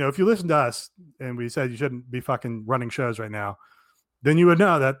 If you listen to us and we said you shouldn't be fucking running shows right now, then you would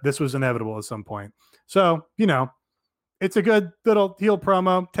know that this was inevitable at some point. So, it's a good little heel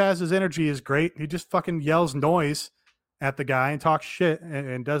promo. Taz's energy is great. He just fucking yells noise at the guy and talks shit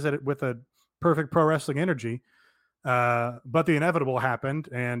and does it with a perfect pro wrestling energy. But the inevitable happened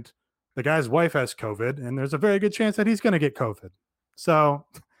and the guy's wife has COVID and there's a very good chance that he's going to get COVID. So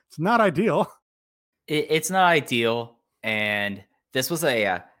it's not ideal. It's not ideal. And this was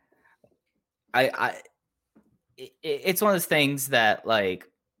it's one of those things that like,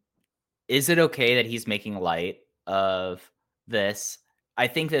 is it okay that he's making light of this? I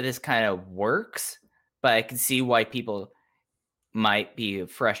think that this kind of works, but I can see why people might be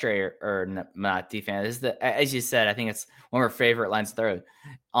frustrated or not defend. This is as you said, I think it's one of our favorite lines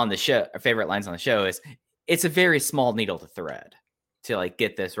on the show. Our favorite lines on the show is it's a very small needle to thread to like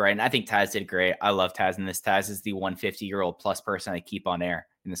get this right. And I think Taz did great. I love Taz in this. Taz is the 150-year-old plus person I keep on air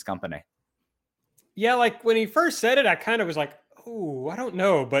in this company. Yeah, like when he first said it, I kind of was like, oh, I don't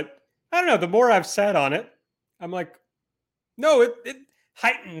know. But I don't know. The more I've sat on it, I'm like, no, it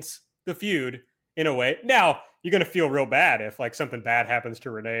heightens the feud in a way. Now, you're going to feel real bad if like something bad happens to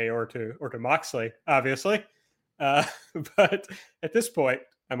Renee or to Moxley, obviously. But at this point,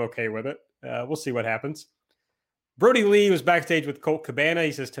 I'm okay with it. We'll see what happens. Brody Lee was backstage with Colt Cabana.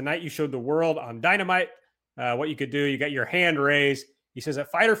 He says, tonight you showed the world on Dynamite what you could do. You got your hand raised. He says,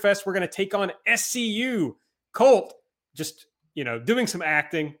 at Fyter Fest, we're going to take on SCU. Colt just, doing some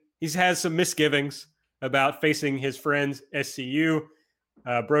acting. He has some misgivings about facing his friends, SCU.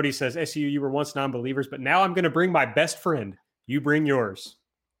 Brody says, SCU, you were once non-believers, but now I'm going to bring my best friend. You bring yours.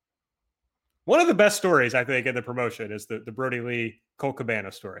 One of the best stories, I think, in the promotion is the Brody Lee Colt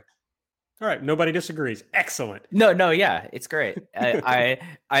Cabana story. All right, nobody disagrees. Excellent. No, yeah, it's great. I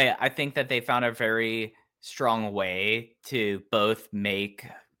think that they found a very strong way to both make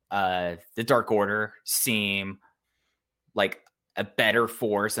the Dark Order seem like a better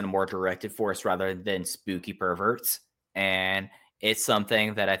force and a more directed force rather than spooky perverts. And it's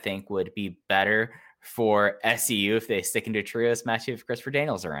something that I think would be better for SCU if they stick into a trios match if Christopher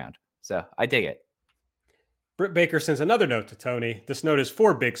Daniels around. So I dig it. Britt Baker sends another note to Tony. This note is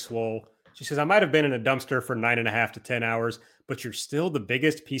for Big Swole. She says, I might have been in a dumpster for 9.5 to 10 hours, but you're still the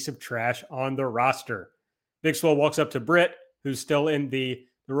biggest piece of trash on the roster. Big Swole walks up to Britt, who's still in the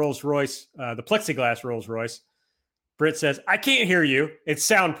Rolls Royce, the plexiglass Rolls Royce. Britt says, I can't hear you. It's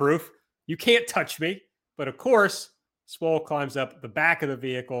soundproof. You can't touch me. But of course, Swole climbs up the back of the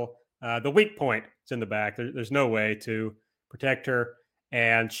vehicle. The weak point is in the back. There's no way to protect her.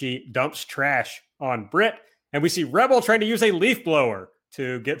 And she dumps trash on Britt. And we see Rebel trying to use a leaf blower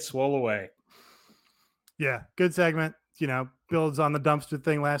to get Swole away. Yeah, good segment. Builds on the dumpster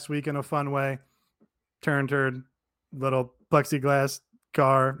thing last week in a fun way. Turned her little plexiglass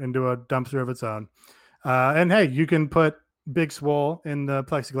car into a dumpster of its own. And hey, you can put Big Swole in the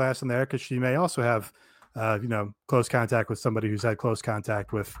plexiglass in there because she may also have, close contact with somebody who's had close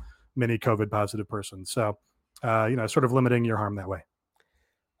contact with many COVID positive persons. So, sort of limiting your harm that way.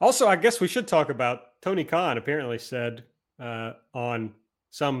 Also, I guess we should talk about Tony Khan apparently said on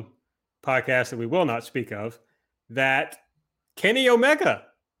some podcast that we will not speak of that Kenny Omega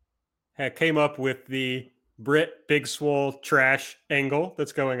came up with the Britt Big Swole trash angle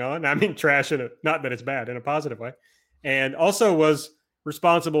that's going on. I mean, trash not that it's bad, in a positive way. And also was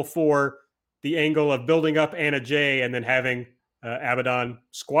responsible for the angle of building up Anna Jay and then having Abaddon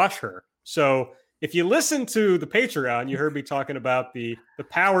squash her. So if you listen to the Patreon, you heard me talking about the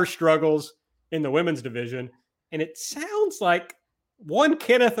power struggles in the women's division. And it sounds like one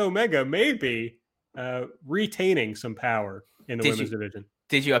Kenneth Omega may be retaining some power in the women's division.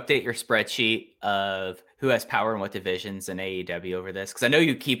 Did you update your spreadsheet of who has power in what divisions in AEW over this? Because I know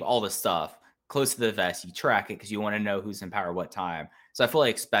you keep all the stuff close to the vest. You track it because you want to know who's in power what time. So I fully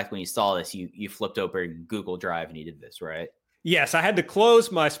expect when you saw this, you flipped open Google Drive and you did this, right? Yes, I had to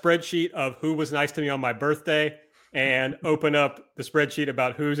close my spreadsheet of who was nice to me on my birthday and open up the spreadsheet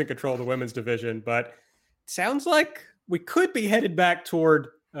about who's in control of the women's division. But it sounds like we could be headed back toward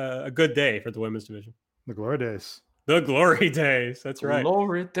a good day for the women's division. The glory days. The glory days. That's right.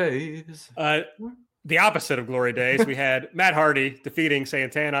 Glory days. The opposite of glory days. We had Matt Hardy defeating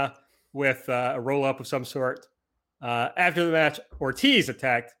Santana with a roll-up of some sort. After the match, Ortiz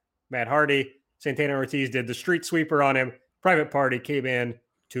attacked Matt Hardy. Santana and Ortiz did the street sweeper on him. Private Party came in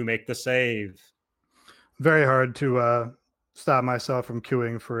to make the save. Very hard to stop myself from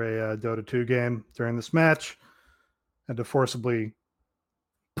queuing for a Dota 2 game during this match. Had to forcibly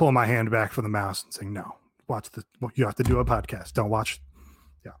pull my hand back from the mouse and saying, no, you have to do a podcast. Don't watch.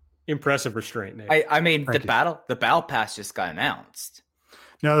 Yeah. Impressive restraint, Nate. I mean, the battle pass just got announced.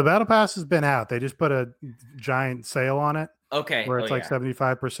 No, the battle pass has been out. They just put a giant sale on it. Okay. Where it's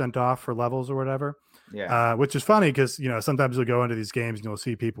 75% off for levels or whatever. Yeah. Which is funny because, sometimes you'll go into these games and you'll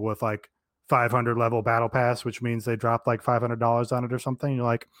see people with like 500 level battle pass, which means they dropped like $500 on it or something. You're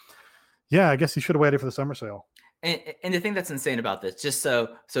like, yeah, I guess you should have waited for the summer sale. And the thing that's insane about this, just so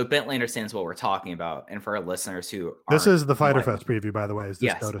Bentley understands what we're talking about, and for our listeners who this is the Fighter Fest preview, by the way, is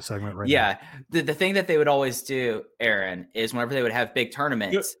this Dota segment right now. Yeah. The thing that they would always do, Aaron, is whenever they would have big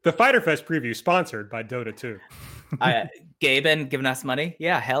tournaments. The Fighter Fest preview sponsored by Dota 2. Gaben giving us money?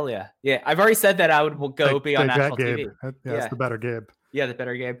 Yeah, hell yeah. Yeah, I've already said that I will go be on national TV. Yeah, that's the better Gabe. Yeah, the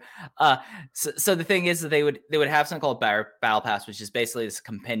better Gabe. So the thing is that they would have something called Battle Pass, which is basically this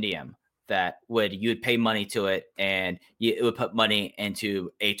compendium that you would pay money to it, and it would put money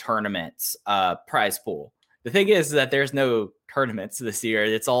into a tournament's prize pool. The thing is that there's no tournaments this year.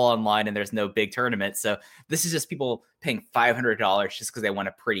 It's all online, and there's no big tournaments. So this is just people paying $500 just because they want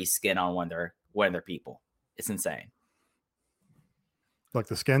a pretty skin on one of their people. It's insane. Look,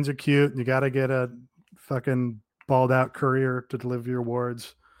 the skins are cute. You got to get a fucking balled out courier to deliver your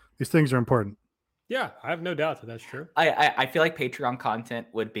awards. These things are important. Yeah, I have no doubt that's true. I feel like Patreon content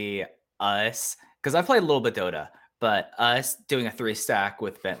would be us, because I played a little bit Dota, but us doing a 3-stack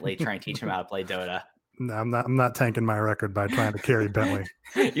with Bentley, trying to teach him how to play Dota. No, I'm not tanking my record by trying to carry Bentley.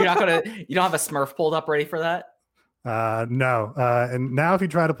 You don't have a Smurf pulled up ready for that? No. And now if you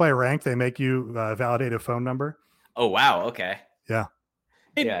try to play ranked, they make you validate a phone number. Oh, wow. Okay. Yeah.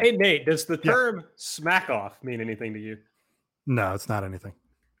 Hey, Nate, does the term smack off mean anything to you? No, it's not anything.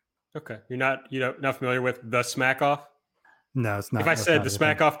 Okay. You're not familiar with the smack off? No, it's not. If I said the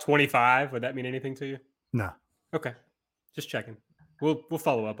smack off 25, would that mean anything to you? No. Okay. Just checking. We'll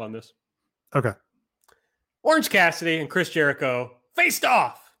follow up on this. Okay. Orange Cassidy and Chris Jericho faced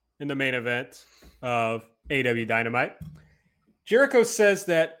off in the main event of AEW Dynamite. Jericho says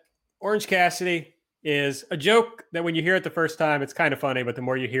that Orange Cassidy is a joke that when you hear it the first time, it's kind of funny, but the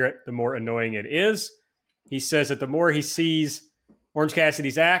more you hear it, the more annoying it is. He says that the more he sees Orange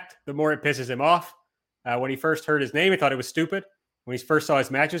Cassidy's act, the more it pisses him off. When he first heard his name, he thought it was stupid. When he first saw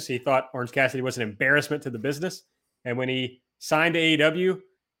his matches, he thought Orange Cassidy was an embarrassment to the business. And when he signed to AEW,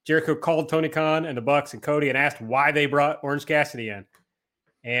 Jericho called Tony Khan and the Bucks and Cody and asked why they brought Orange Cassidy in.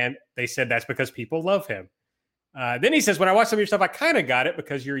 And they said that's because people love him. Then he says, when I watched some of your stuff, I kind of got it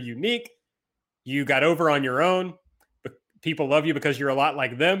because you're unique. You got over on your own. But people love you because you're a lot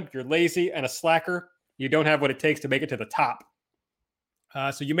like them. You're lazy and a slacker. You don't have what it takes to make it to the top.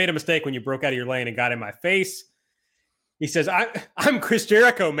 So you made a mistake when you broke out of your lane and got in my face. He says, I'm Chris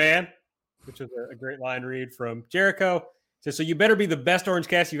Jericho, man, which was a great line read from Jericho. He says, so you better be the best Orange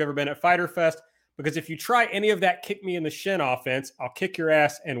Cassidy you've ever been at Fyter Fest, because if you try any of that kick me in the shin offense, I'll kick your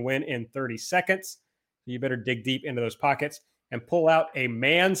ass and win in 30 seconds. You better dig deep into those pockets and pull out a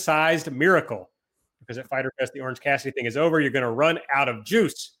man-sized miracle, because at Fyter Fest, the Orange Cassidy thing is over. You're going to run out of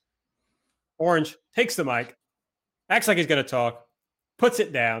juice. Orange takes the mic, acts like he's going to talk, puts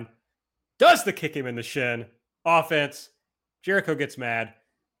it down, does the kick him in the shin offense. Jericho gets mad.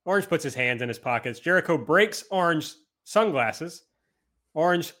 Orange puts his hands in his pockets. Jericho breaks Orange's sunglasses.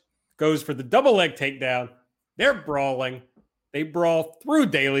 Orange goes for the double leg takedown. They're brawling. They brawl through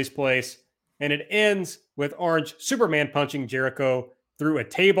Daly's place, and it ends with Orange Superman punching Jericho through a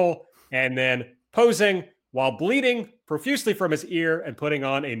table and then posing while bleeding profusely from his ear and putting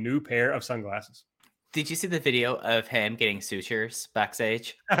on a new pair of sunglasses. Did you see the video of him getting sutures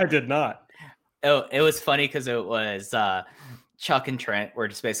backstage? I did not. Oh, it was funny because it was Chuck and Trent were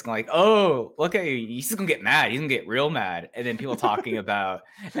just basically like, oh, look at you. He's just going to get mad. He's going to get real mad. And then people talking about,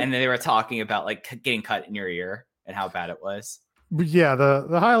 and then they were talking about like getting cut in your ear and how bad it was. Yeah,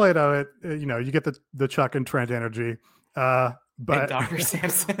 the highlight of it, you get the Chuck and Trent energy. But and Dr.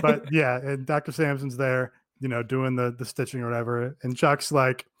 Samson. But yeah, and Dr. Samson's there, doing the stitching or whatever. And Chuck's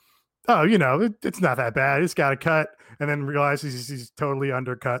like, oh, it's not that bad. It's got a cut. And then realizes he's totally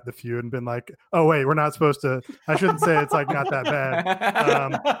undercut the feud and been like, oh, wait, we're not supposed to. I shouldn't say it's like not that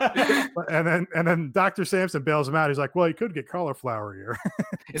bad. And then Dr. Samson bails him out. He's like, well, you could get cauliflower ear.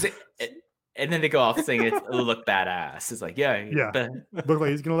 Is it? And then they go off saying it'll look badass. It's like, yeah. Look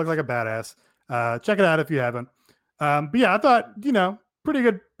like he's going to look like a badass. Check it out if you haven't. But yeah, I thought,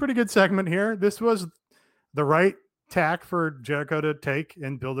 pretty good segment here. This was the right tack for Jericho to take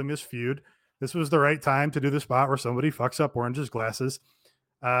in building this feud. This was the right time to do the spot where somebody fucks up Orange's glasses.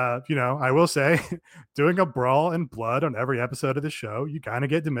 I will say, doing a brawl and blood on every episode of the show, you kind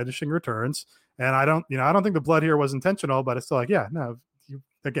of get diminishing returns. And I don't think the blood here was intentional, but it's still like,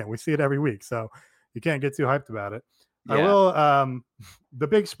 again, we see it every week, so you can't get too hyped about it. Yeah. I will. The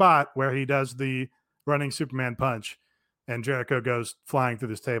big spot where he does the running Superman punch, and Jericho goes flying through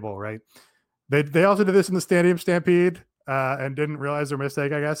this table. Right? They also did this in the Stadium Stampede and didn't realize their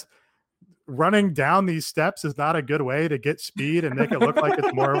mistake, I guess. Running down these steps is not a good way to get speed and make it look like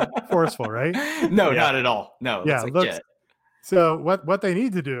it's more forceful, right? No, not at all. No, yeah. So what they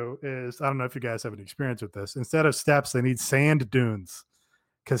need to do is, I don't know if you guys have any experience with this. Instead of steps, they need sand dunes,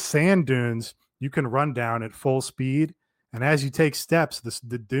 because sand dunes you can run down at full speed, and as you take steps,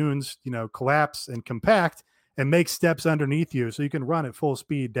 the dunes collapse and compact and make steps underneath you, so you can run at full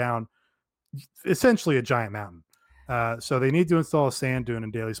speed down essentially a giant mountain. So they need to install a sand dune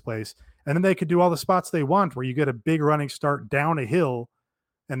in Daly's place. And then they could do all the spots they want where you get a big running start down a hill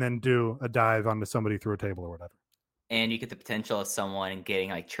and then do a dive onto somebody through a table or whatever. And you get the potential of someone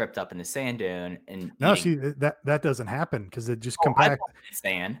getting like tripped up in the sand dune. And no, see, that doesn't happen because it just compact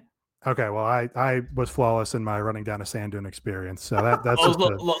sand. Okay, well, I was flawless in my running down a sand dune experience. So that's just me.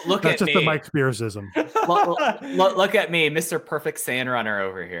 The Mike Spearsism. Look at me, Mr. Perfect Sand Runner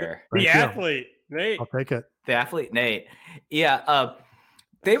over here. The athlete, Nate. I'll take it. The athlete, Nate. Yeah,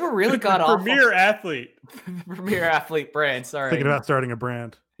 they were really god awful. Premier athlete. Premier athlete brand. Sorry. Thinking about starting a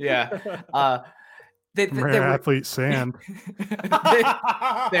brand. Yeah. Premier athlete sand.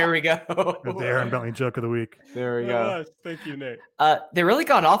 There we go. The Aaron Bentley joke of the week. There we go. Thank you, Nate. They really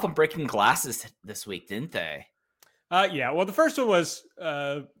got off on breaking glasses this week, didn't they? Yeah. Well, the first one was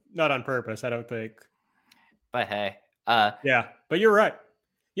not on purpose, I don't think. But hey. Yeah, but you're right.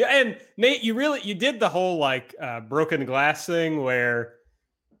 Yeah, and Nate, you did the whole like broken glass thing where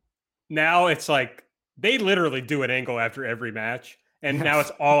now it's like they literally do an angle after every match, and now it's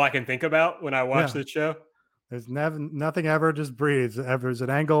all I can think about when I watch this show. There's nothing ever just breathes. There's an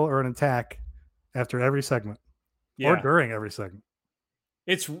angle or an attack after every segment, or during every segment.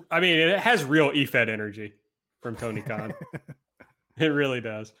 It has real EFED energy from Tony Khan. It really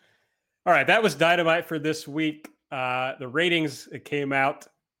does. All right, that was Dynamite for this week. The ratings, it came out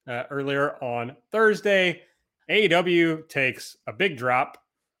earlier on Thursday. AEW takes a big drop,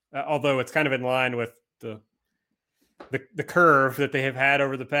 although it's kind of in line with the curve that they have had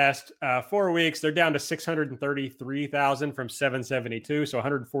over the past 4 weeks. They're down to 633,000 from 772, so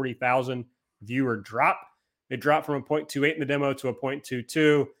 140,000 viewer drop. They dropped from a 0.28 in the demo to a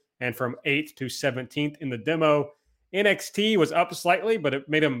 0.22, and from 8th to 17th in the demo. NXT was up slightly, but it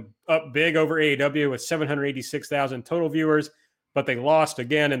made them up big over AEW with 786,000 total viewers, but they lost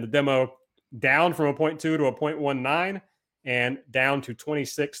again in the demo, down from a 0.2 to a 0.19, and down to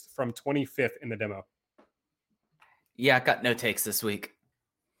 26th from 25th in the demo. Yeah, I got no takes this week.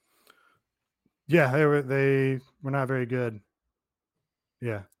 Yeah, they were not very good.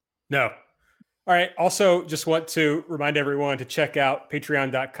 Yeah. No. All right. Also, just want to remind everyone to check out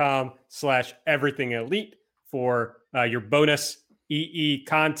patreon.com/everythingelite for your bonus EE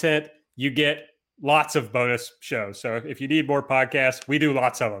content. You get lots of bonus shows. So if you need more podcasts, we do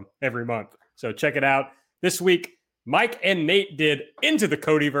lots of them every month. So check it out. This week, Mike and Nate did Into the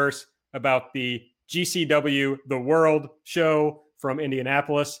Codyverse about the GCW The World show from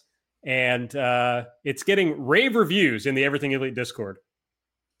Indianapolis. And it's getting rave reviews in the Everything Elite Discord.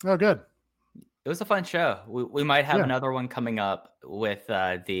 Oh, good. It was a fun show. We might have another one coming up with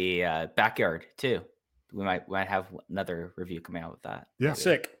the Backyard too. We might have another review coming out with that. Yeah. Maybe.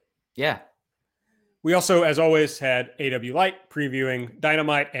 Sick. Yeah. We also, as always, had AW Light previewing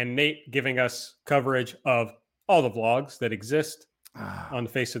Dynamite and Nate giving us coverage of all the vlogs that exist on the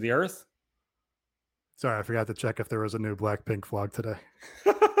face of the earth. Sorry, I forgot to check if there was a new Blackpink vlog today.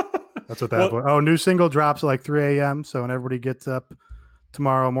 That's what that was. Oh, new single drops at like 3 a.m. So when everybody gets up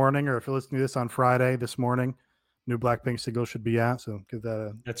tomorrow morning, or if you're listening to this on Friday this morning, new Blackpink single should be out. So give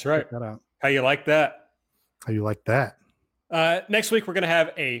that That's right. check that out. How you like that? How you like that? Next week, we're going to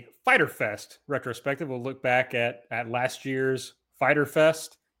have a Fyter Fest retrospective. We'll look back at last year's Fyter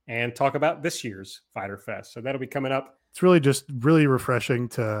Fest and talk about this year's Fyter Fest. So that'll be coming up. It's really just really refreshing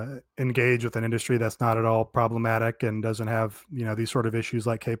to engage with an industry that's not at all problematic and doesn't have, these sort of issues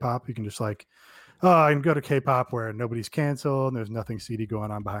like K-pop. You can just I can go to K-pop where nobody's canceled and there's nothing seedy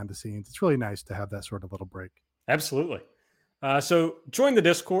going on behind the scenes. It's really nice to have that sort of little break. Absolutely. So join the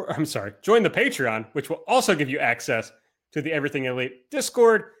join the Patreon, which will also give you access to the Everything Elite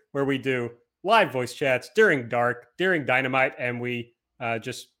Discord, where we do live voice chats during Dynamite, and we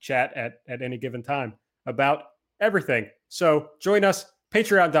just chat at any given time about everything. So join us,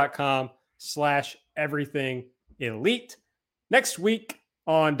 patreon.com/everythingelite. Next week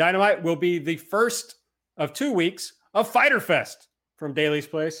on Dynamite will be the first of 2 weeks of Fyter Fest from Daly's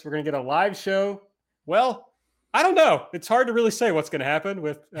Place. We're going to get a live show. Well, I don't know. It's hard to really say what's going to happen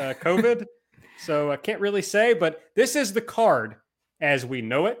with COVID. So I can't really say, but this is the card as we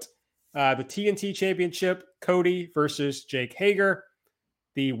know it. The TNT Championship, Cody versus Jake Hager.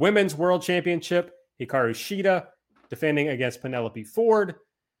 The Women's World Championship, Hikaru Shida defending against Penelope Ford.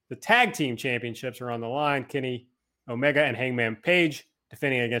 The Tag Team Championships are on the line. Kenny Omega and Hangman Page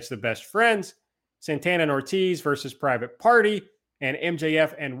defending against the Best Friends. Santana and Ortiz versus Private Party. And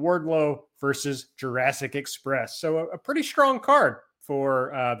MJF and Wardlow versus Jurassic Express. So a pretty strong card for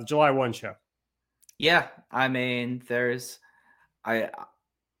the July 1 show. Yeah, I mean,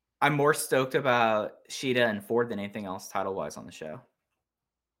 I'm more stoked about Shida and Ford than anything else title-wise on the show.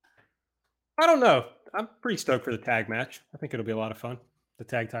 I don't know. I'm pretty stoked for the tag match. I think it'll be a lot of fun, the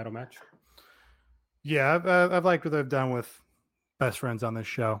tag title match. Yeah, I've liked what they've done with Best Friends on this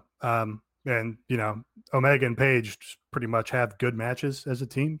show. And, Omega and Page pretty much have good matches as a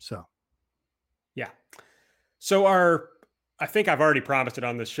team. So, yeah. So I think I've already promised it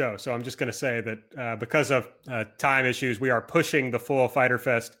on this show. So I'm just going to say that because of time issues, we are pushing the full Fyter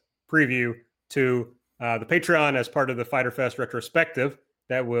Fest preview to the Patreon as part of the Fyter Fest retrospective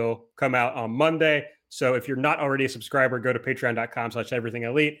that will come out on Monday. So if you're not already a subscriber, go to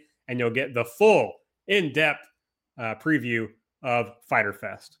patreon.com/everythingelite and you'll get the full in-depth preview of Fyter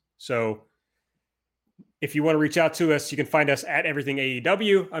Fest. So if you want to reach out to us, you can find us at Everything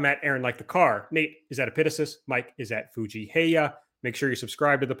AEW. I'm at Aaron Like the Car. Nate is at Epitasis. Mike is at Fuji Heya. Make sure you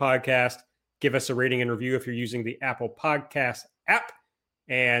subscribe to the podcast. Give us a rating and review if you're using the Apple Podcast app.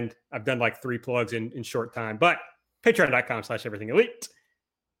 And I've done like 3 plugs in short time. But patreon.com/everythingelite.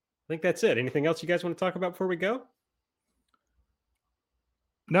 I think that's it. Anything else you guys want to talk about before we go?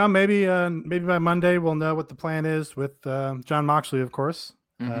 No, maybe by Monday we'll know what the plan is with John Moxley, of course.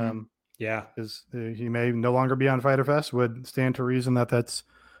 Mm-hmm. Yeah, because he may no longer be on Fyter Fest. Would stand to reason that's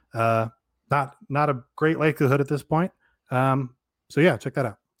not a great likelihood at this point. So yeah, check that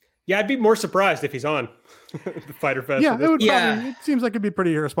out. Yeah, I'd be more surprised if he's on the Fyter Fest. Yeah, it seems like it'd be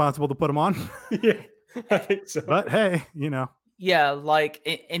pretty irresponsible to put him on. Yeah, I think so. But hey, Yeah,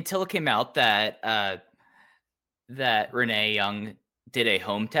 like until it came out that that Renee Young did a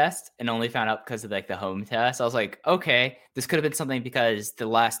home test and only found out because of like the home test. I was like, okay, this could have been something because the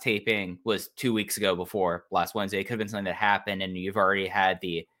last taping was 2 weeks ago before last Wednesday. It could have been something that happened and you've already had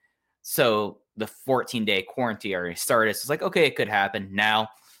the 14-day quarantine already started. So it's like, okay, it could happen. Now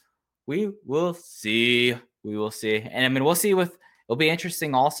we will see. We will see. And I mean, we'll see it'll be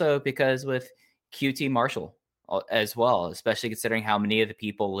interesting also because with QT Marshall as well, especially considering how many of the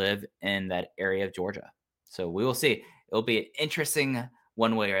people live in that area of Georgia. So we will see. It'll be interesting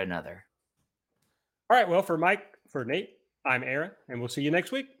one way or another. All right. Well, for Mike, for Nate, I'm Aaron, and we'll see you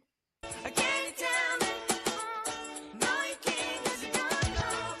next week.